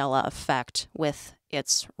Mandela effect with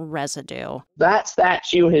its residue. That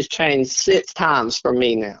statue has changed 6 times for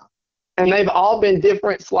me now. And they've all been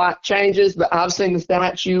different slight changes, but I've seen the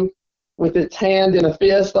statue with its hand in a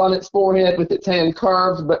fist on its forehead, with its hand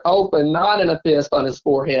curved but open, not in a fist on its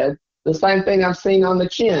forehead. The same thing I've seen on the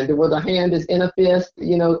chin, where the hand is in a fist,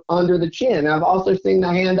 under the chin. I've also seen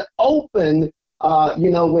the hand open,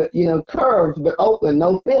 curved but open,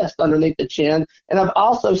 no fist underneath the chin. And I've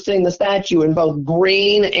also seen the statue in both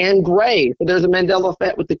green and gray. So there's a Mandela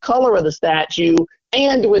effect with the color of the statue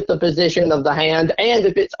and with the position of the hand, and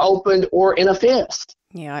if it's opened or in a fist.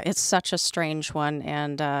 Yeah, it's such a strange one,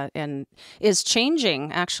 and is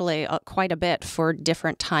changing actually quite a bit for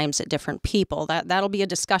different times at different people. That'll be a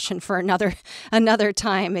discussion for another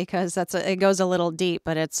time, because it goes a little deep,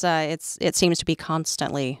 but it seems to be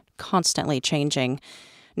constantly changing.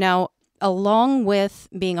 Now, along with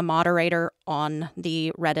being a moderator on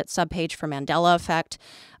the Reddit subpage for Mandela Effect,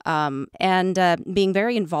 and being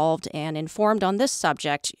very involved and informed on this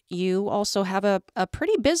subject, you also have a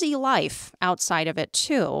pretty busy life outside of it,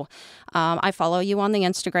 too. I follow you on the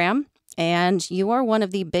Instagram, and you are one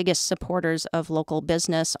of the biggest supporters of local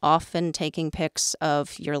business, often taking pics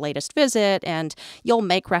of your latest visit, and you'll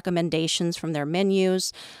make recommendations from their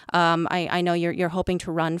menus. I know you're hoping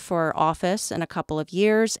to run for office in a couple of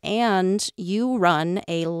years, and you run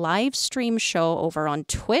a live stream show over on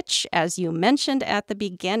Twitch, as you mentioned at the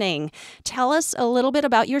beginning. Tell us a little bit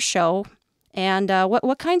about your show, and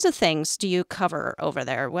what kinds of things do you cover over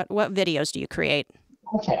there? What videos do you create?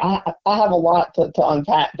 Okay, I have a lot to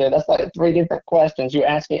unpack there. That's like 3 different questions. You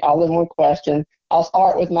asked me all in one question. I'll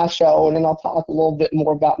start with my show, and then I'll talk a little bit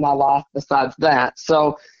more about my life besides that.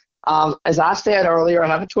 So As I said earlier, I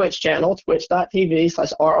have a Twitch channel,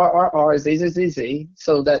 twitch.tv/RRRRZZZZ.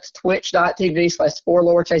 So that's twitch.tv/4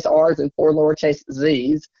 lowercase r's and 4 lowercase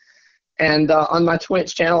z's. And on my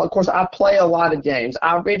Twitch channel, of course, I play a lot of games.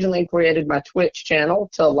 I originally created my Twitch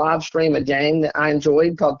channel to live stream a game that I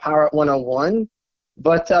enjoyed called Pirate 101.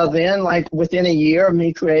 But then, like within a year of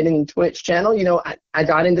me creating the Twitch channel, I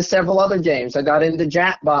got into several other games. I got into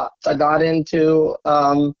Jackbox. I got into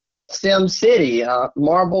Sim City,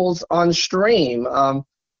 Marbles on Stream.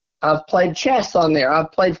 I've played chess on there.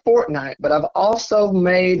 I've played Fortnite, but I've also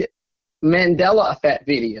made Mandela Effect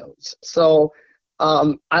videos. So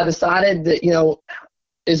I decided that,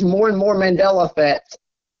 as more and more Mandela Effects,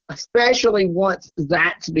 especially once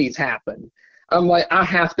Zaxby's happened, I'm like, I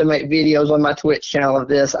have to make videos on my Twitch channel of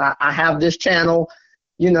this. I have this channel,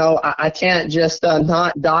 I can't just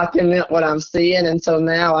not document what I'm seeing. And so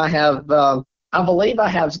now I have, I believe I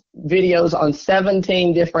have videos on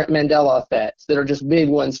 17 different Mandela Effects that are just big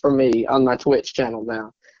ones for me on my Twitch channel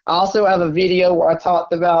now. I also have a video where I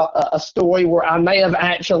talked about a story where I may have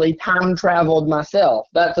actually time traveled myself.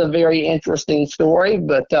 That's a very interesting story,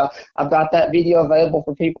 but I've got that video available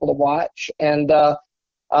for people to watch. And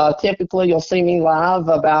typically you'll see me live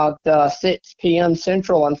about 6 p.m.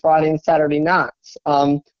 Central on Friday and Saturday nights.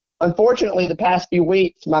 Unfortunately, the past few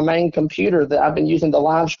weeks, my main computer that I've been using to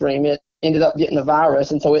live stream it ended up getting a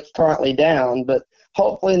virus, and so it's currently down. But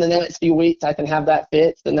hopefully in the next few weeks I can have that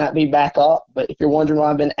fixed and that be back up. But if you're wondering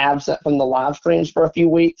why I've been absent from the live streams for a few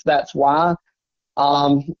weeks, that's why.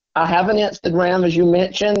 I have an Instagram, as you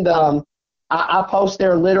mentioned. I post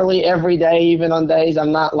there literally every day, even on days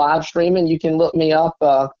I'm not live streaming. You can look me up,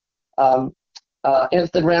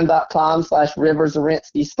 Instagram.com/River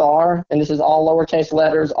Zurinsky Star, and this is all lowercase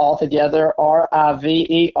letters all together,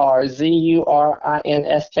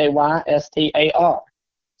 RIVERZURINSKYSTAR.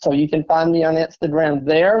 So you can find me on Instagram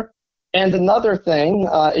there. And another thing,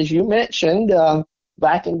 as you mentioned,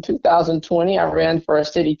 back in 2020, I ran for a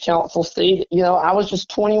city council seat. I was just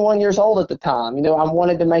 21 years old at the time. I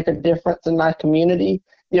wanted to make a difference in my community.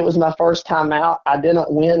 It was my first time out. I didn't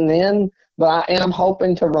win then, but I am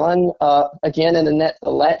hoping to run again in the next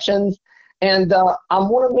elections. And I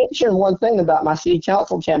want to mention one thing about my city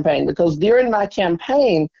council campaign, because during my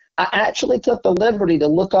campaign, I actually took the liberty to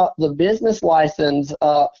look up the business license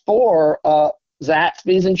for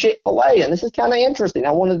Zaxby's and Chick-fil-A, and this is kind of interesting.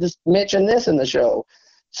 I wanted to mention this in the show.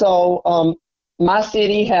 So my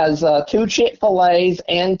city has 2 Chick-fil-A's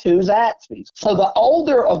and 2 Zaxby's. So the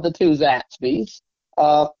older of the 2 Zaxby's,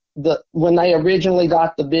 when they originally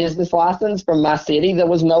got the business license from my city, there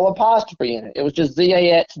was no apostrophe in it. It was just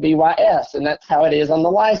ZAXBYS, and that's how it is on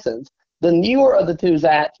the license. The newer of the 2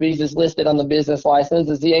 Zaxby's is listed on the business license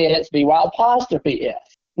as ZAXBY''S.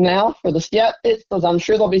 Now, for the skeptics, because I'm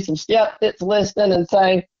sure there'll be some skeptics listening and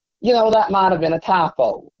say, that might have been a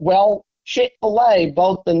typo. Well, Chick-fil-A,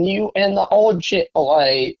 both the new and the old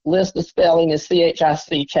Chick-fil-A, list the spelling as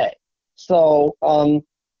CHICK. So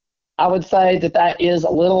I would say that is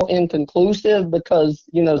a little inconclusive, because,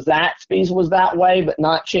 Zaxby's was that way, but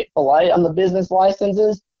not Chick-fil-A on the business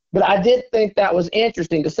licenses. But I did think that was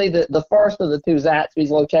interesting to see that the first of the 2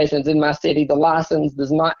 Zaxby's locations in my city, the license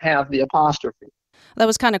does not have the apostrophe. That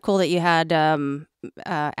was kind of cool that you had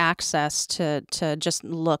access to just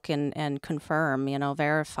look and confirm,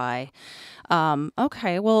 verify.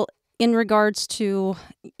 Okay, well, in regards to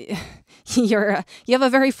you have a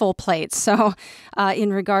very full plate. So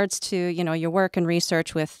in regards to, your work and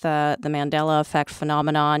research with the Mandela Effect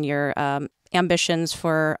phenomenon, your ambitions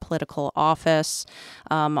for political office,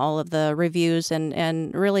 all of the reviews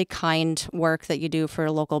and really kind work that you do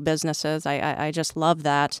for local businesses. I just love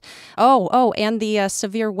that. Oh, and the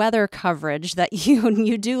severe weather coverage that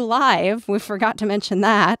you do live. We forgot to mention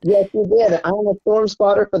that. Yes, you did. I'm a storm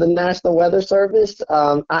spotter for the National Weather Service.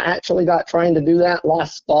 I actually got trained to do that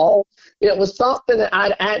last fall. It was something that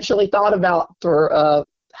I'd actually thought about for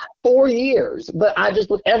 4 years, but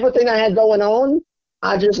with everything I had going on,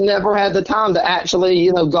 I just never had the time to actually,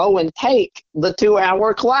 go and take the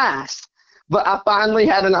 2-hour class. But I finally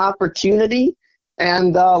had an opportunity,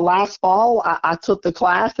 and last fall I took the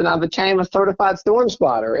class and I became a certified storm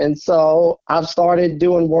spotter. And so I've started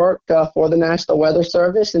doing work for the National Weather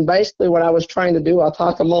Service. And basically what I was trying to do, I'll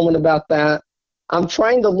talk a moment about that. I'm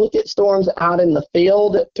trying to look at storms out in the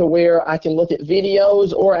field to where I can look at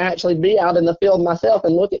videos or actually be out in the field myself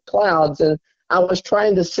and look at clouds. And I was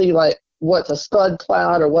trying to see what's a scud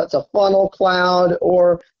cloud or what's a funnel cloud,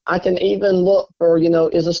 or I can even look for,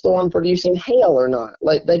 is a storm producing hail or not?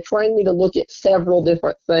 They trained me to look at several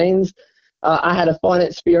different things. I had a fun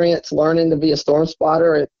experience learning to be a storm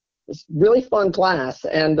spotter. It's a really fun class,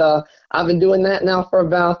 and I've been doing that now for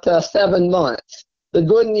about 7 months. The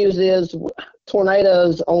good news is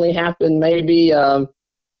tornadoes only happen maybe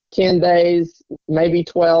 10 days, maybe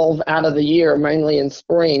 12 out of the year, mainly in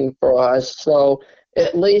spring for us. So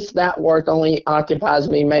at least that work only occupies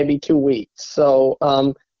me maybe 2 weeks. So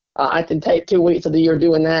I can take 2 weeks of the year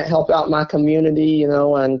doing that, help out my community,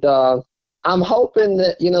 and I'm hoping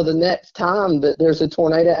that, the next time that there's a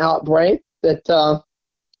tornado outbreak, that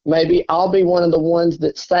maybe I'll be one of the ones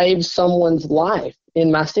that saves someone's life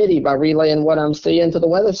in my city by relaying what I'm seeing to the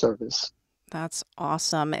Weather Service. That's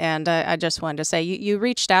awesome. And I just wanted to say, you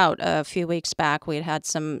reached out a few weeks back. We had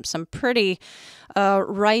some pretty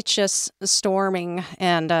righteous storming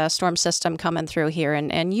and storm system coming through here,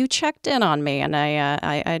 and you checked in on me, and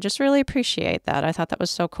I just really appreciate that. I thought that was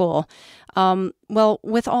so cool. Well,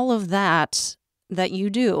 with all of that you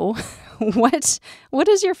do, what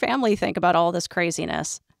does your family think about all this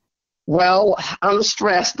craziness? Well, I'm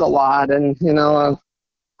stressed a lot, and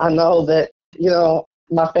I know that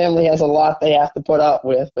my family has a lot they have to put up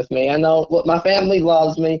with me. I know, look, my family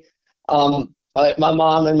loves me. Like my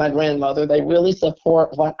mom and my grandmother, they really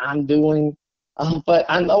support what I'm doing. But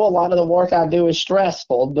I know a lot of the work I do is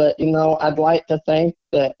stressful, but, I'd like to think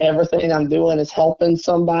that everything I'm doing is helping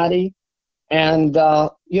somebody. And,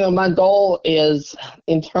 my goal is,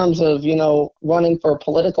 in terms of, running for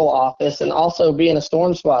political office and also being a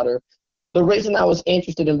storm spotter, the reason I was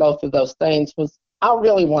interested in both of those things was I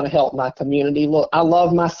really want to help my community. Look, I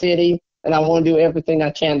love my city, and I want to do everything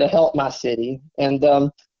I can to help my city. And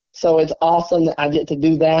so it's awesome that I get to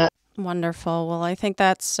do that. Wonderful. Well, I think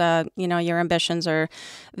that's, your ambitions are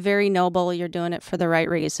very noble. You're doing it for the right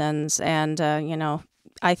reasons. And,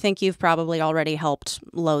 I think you've probably already helped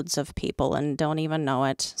loads of people and don't even know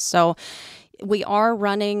it. So we are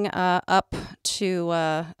running up to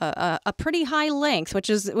a pretty high length, which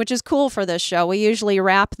is cool for this show. We usually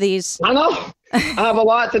wrap these. I know. I have a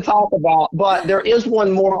lot to talk about, but there is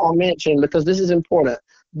one more I'll mention because this is important.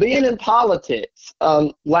 Being in politics,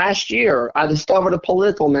 last year I discovered a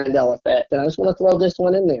political Mandela effect, and I just want to throw this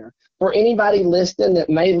one in there. For anybody listening that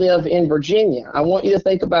may live in Virginia, I want you to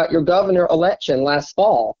think about your governor election last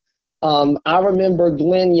fall. I remember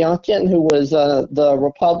Glenn Youngkin, who was the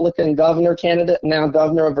Republican governor candidate, now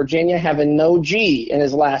governor of Virginia, having no G in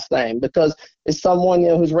his last name because as someone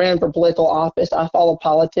who's ran for political office, I follow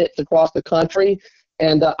politics across the country,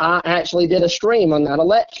 and I actually did a stream on that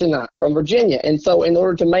election night from Virginia. And so in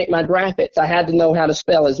order to make my graphics, I had to know how to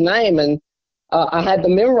spell his name, and I had to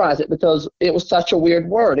memorize it because it was such a weird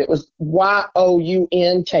word. It was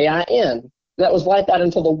Younkin. That was like that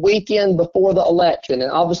until the weekend before the election.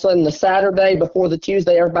 And all of a sudden, the Saturday before the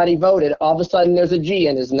Tuesday everybody voted, all of a sudden there's a G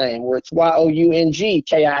in his name where it's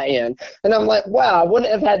Youngkin. And I'm like, wow, I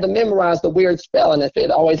wouldn't have had to memorize the weird spelling if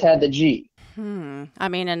it always had the G. I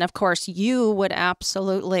mean, and of course, you would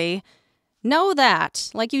absolutely know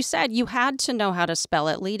that. Like you said, you had to know how to spell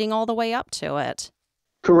it leading all the way up to it.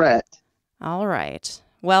 Correct. All right.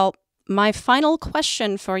 Well, my final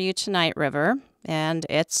question for you tonight, River, and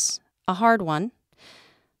it's a hard one.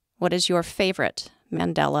 What is your favorite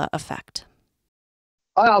Mandela effect?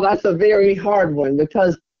 Oh, that's a very hard one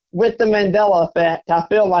because with the Mandela effect, I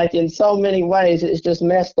feel like in so many ways it's just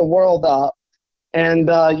messed the world up. And,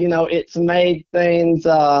 it's made things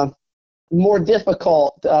more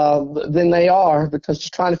difficult than they are because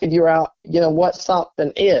just trying to figure out, what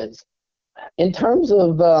something is. In terms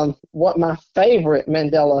of what my favorite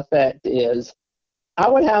Mandela effect is, I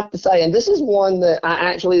would have to say, and this is one that I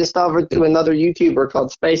actually discovered through another YouTuber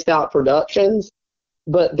called Spaced Out Productions,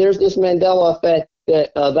 but there's this Mandela effect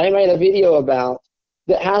that they made a video about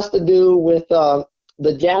that has to do with the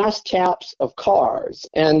gas taps of cars.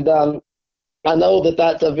 And I know that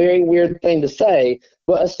that's a very weird thing to say,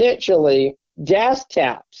 but essentially gas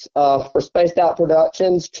taps for Spaced Out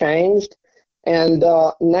Productions changed. And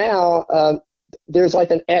now there's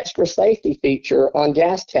like an extra safety feature on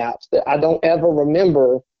gas taps that I don't ever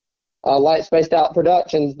remember like Spaced Out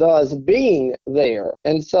Productions does being there.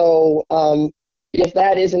 And so if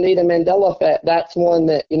that is indeed a Mandela effect, that's one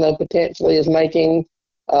that, potentially is making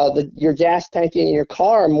your gas tank in your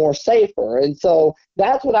car more safer. And so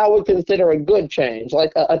that's what I would consider a good change,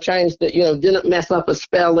 like a change that, didn't mess up a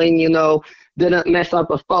spelling, didn't mess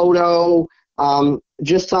up a photo,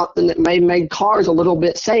 just something that made cars a little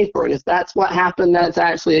bit safer. And if that's what happened, that's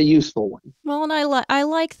actually a useful one. Well, and I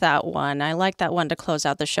like that one. I like that one to close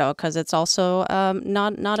out the show because it's also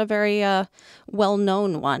not a very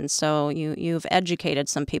well-known one. So you've educated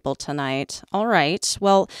some people tonight. All right.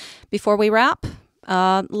 Well, before we wrap,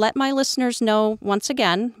 let my listeners know once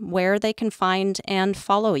again where they can find and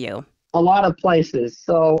follow you. A lot of places.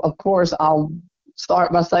 So, of course, I'll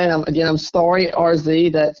start by saying, I'm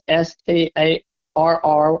Starryrz. That's Starryrz.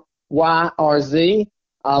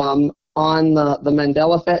 On the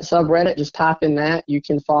Mandela Effect subreddit, just type in that. You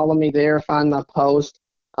can follow me there, find my post.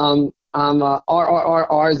 I'm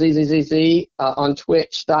RRRRZZZZ on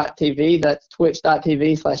twitch.tv. That's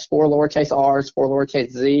twitch.tv/4 lowercase r's, 4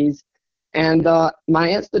 lowercase z's. And my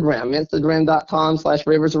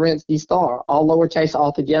Instagram.com/River Zurinsky Star, all lowercase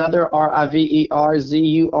all together,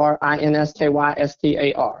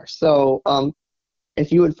 RIVERZURINSKYSTAR. So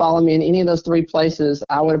if you would follow me in any of those three places,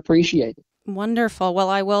 I would appreciate it. Wonderful. Well,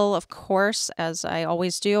 I will, of course, as I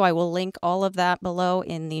always do, I will link all of that below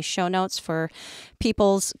in the show notes for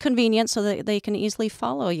people's convenience so that they can easily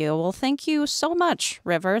follow you. Well, thank you so much,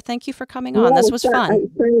 River. Thank you for coming on. This was fun.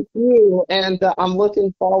 Thank you. And I'm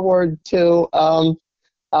looking forward to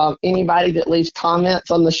anybody that leaves comments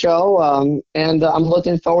on the show. And I'm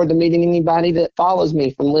looking forward to meeting anybody that follows me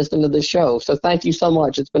from listening to the show. So thank you so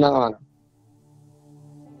much. It's been an honor.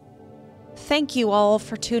 Thank you all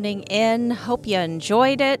for tuning in. Hope you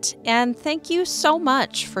enjoyed it. And thank you so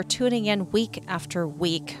much for tuning in week after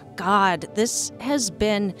week. God, this has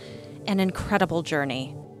been an incredible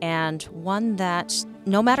journey, and one that,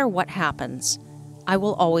 no matter what happens, I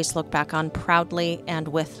will always look back on proudly and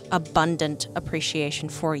with abundant appreciation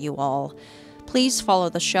for you all. Please follow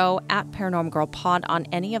the show at Paranormal Girl Pod on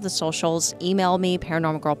any of the socials. Email me,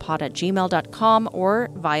 paranormalgirlpod@gmail.com, or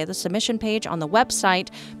via the submission page on the website,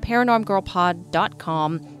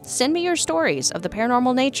 paranormalgirlpod.com. Send me your stories of the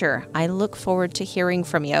paranormal nature. I look forward to hearing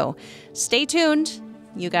from you. Stay tuned,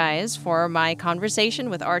 you guys, for my conversation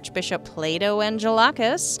with Archbishop Plato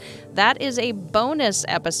Angelakis. That is a bonus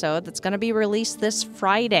episode that's going to be released this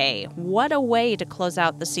Friday. What a way to close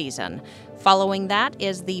out the season. Following that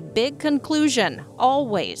is the big conclusion,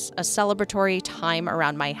 always a celebratory time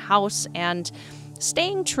around my house, and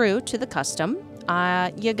staying true to the custom,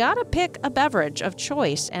 you gotta pick a beverage of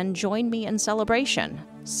choice and join me in celebration.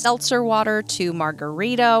 Seltzer water to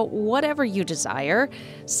margarita, whatever you desire.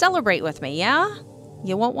 Celebrate with me, yeah?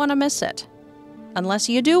 You won't want to miss it. Unless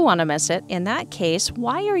you do want to miss it, in that case,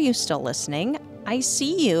 why are you still listening? I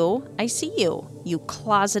see you, you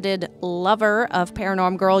closeted lover of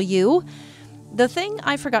Paranormal Girl, you. The thing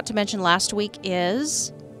I forgot to mention last week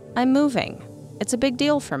is I'm moving. It's a big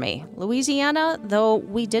deal for me. Louisiana, though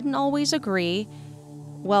we didn't always agree,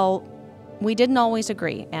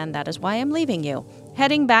 and that is why I'm leaving you.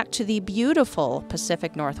 Heading back to the beautiful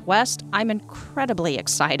Pacific Northwest, I'm incredibly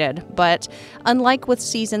excited, but unlike with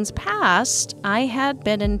seasons past, I had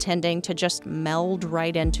been intending to just meld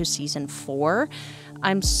right into season 4.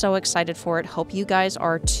 I'm so excited for it. Hope you guys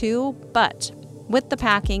are too, but with the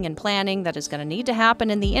packing and planning that is going to need to happen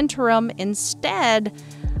in the interim, instead,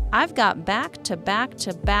 I've got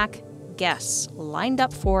back-to-back guests lined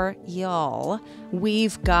up for y'all.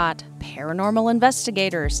 We've got paranormal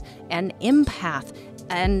investigators, an empath,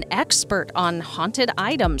 an expert on haunted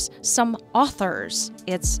items, some authors.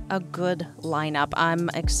 It's a good lineup. I'm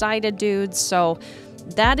excited, dudes. So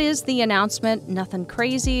that is the announcement. Nothing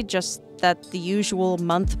crazy, just that the usual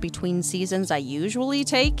month between seasons I usually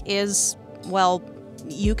take is, well,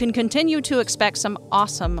 you can continue to expect some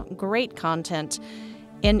awesome, great content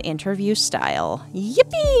in interview style.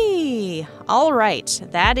 Yippee! All right,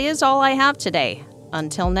 that is all I have today.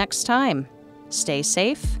 Until next time, stay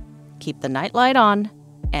safe, keep the nightlight on,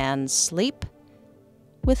 and sleep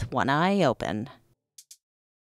with one eye open.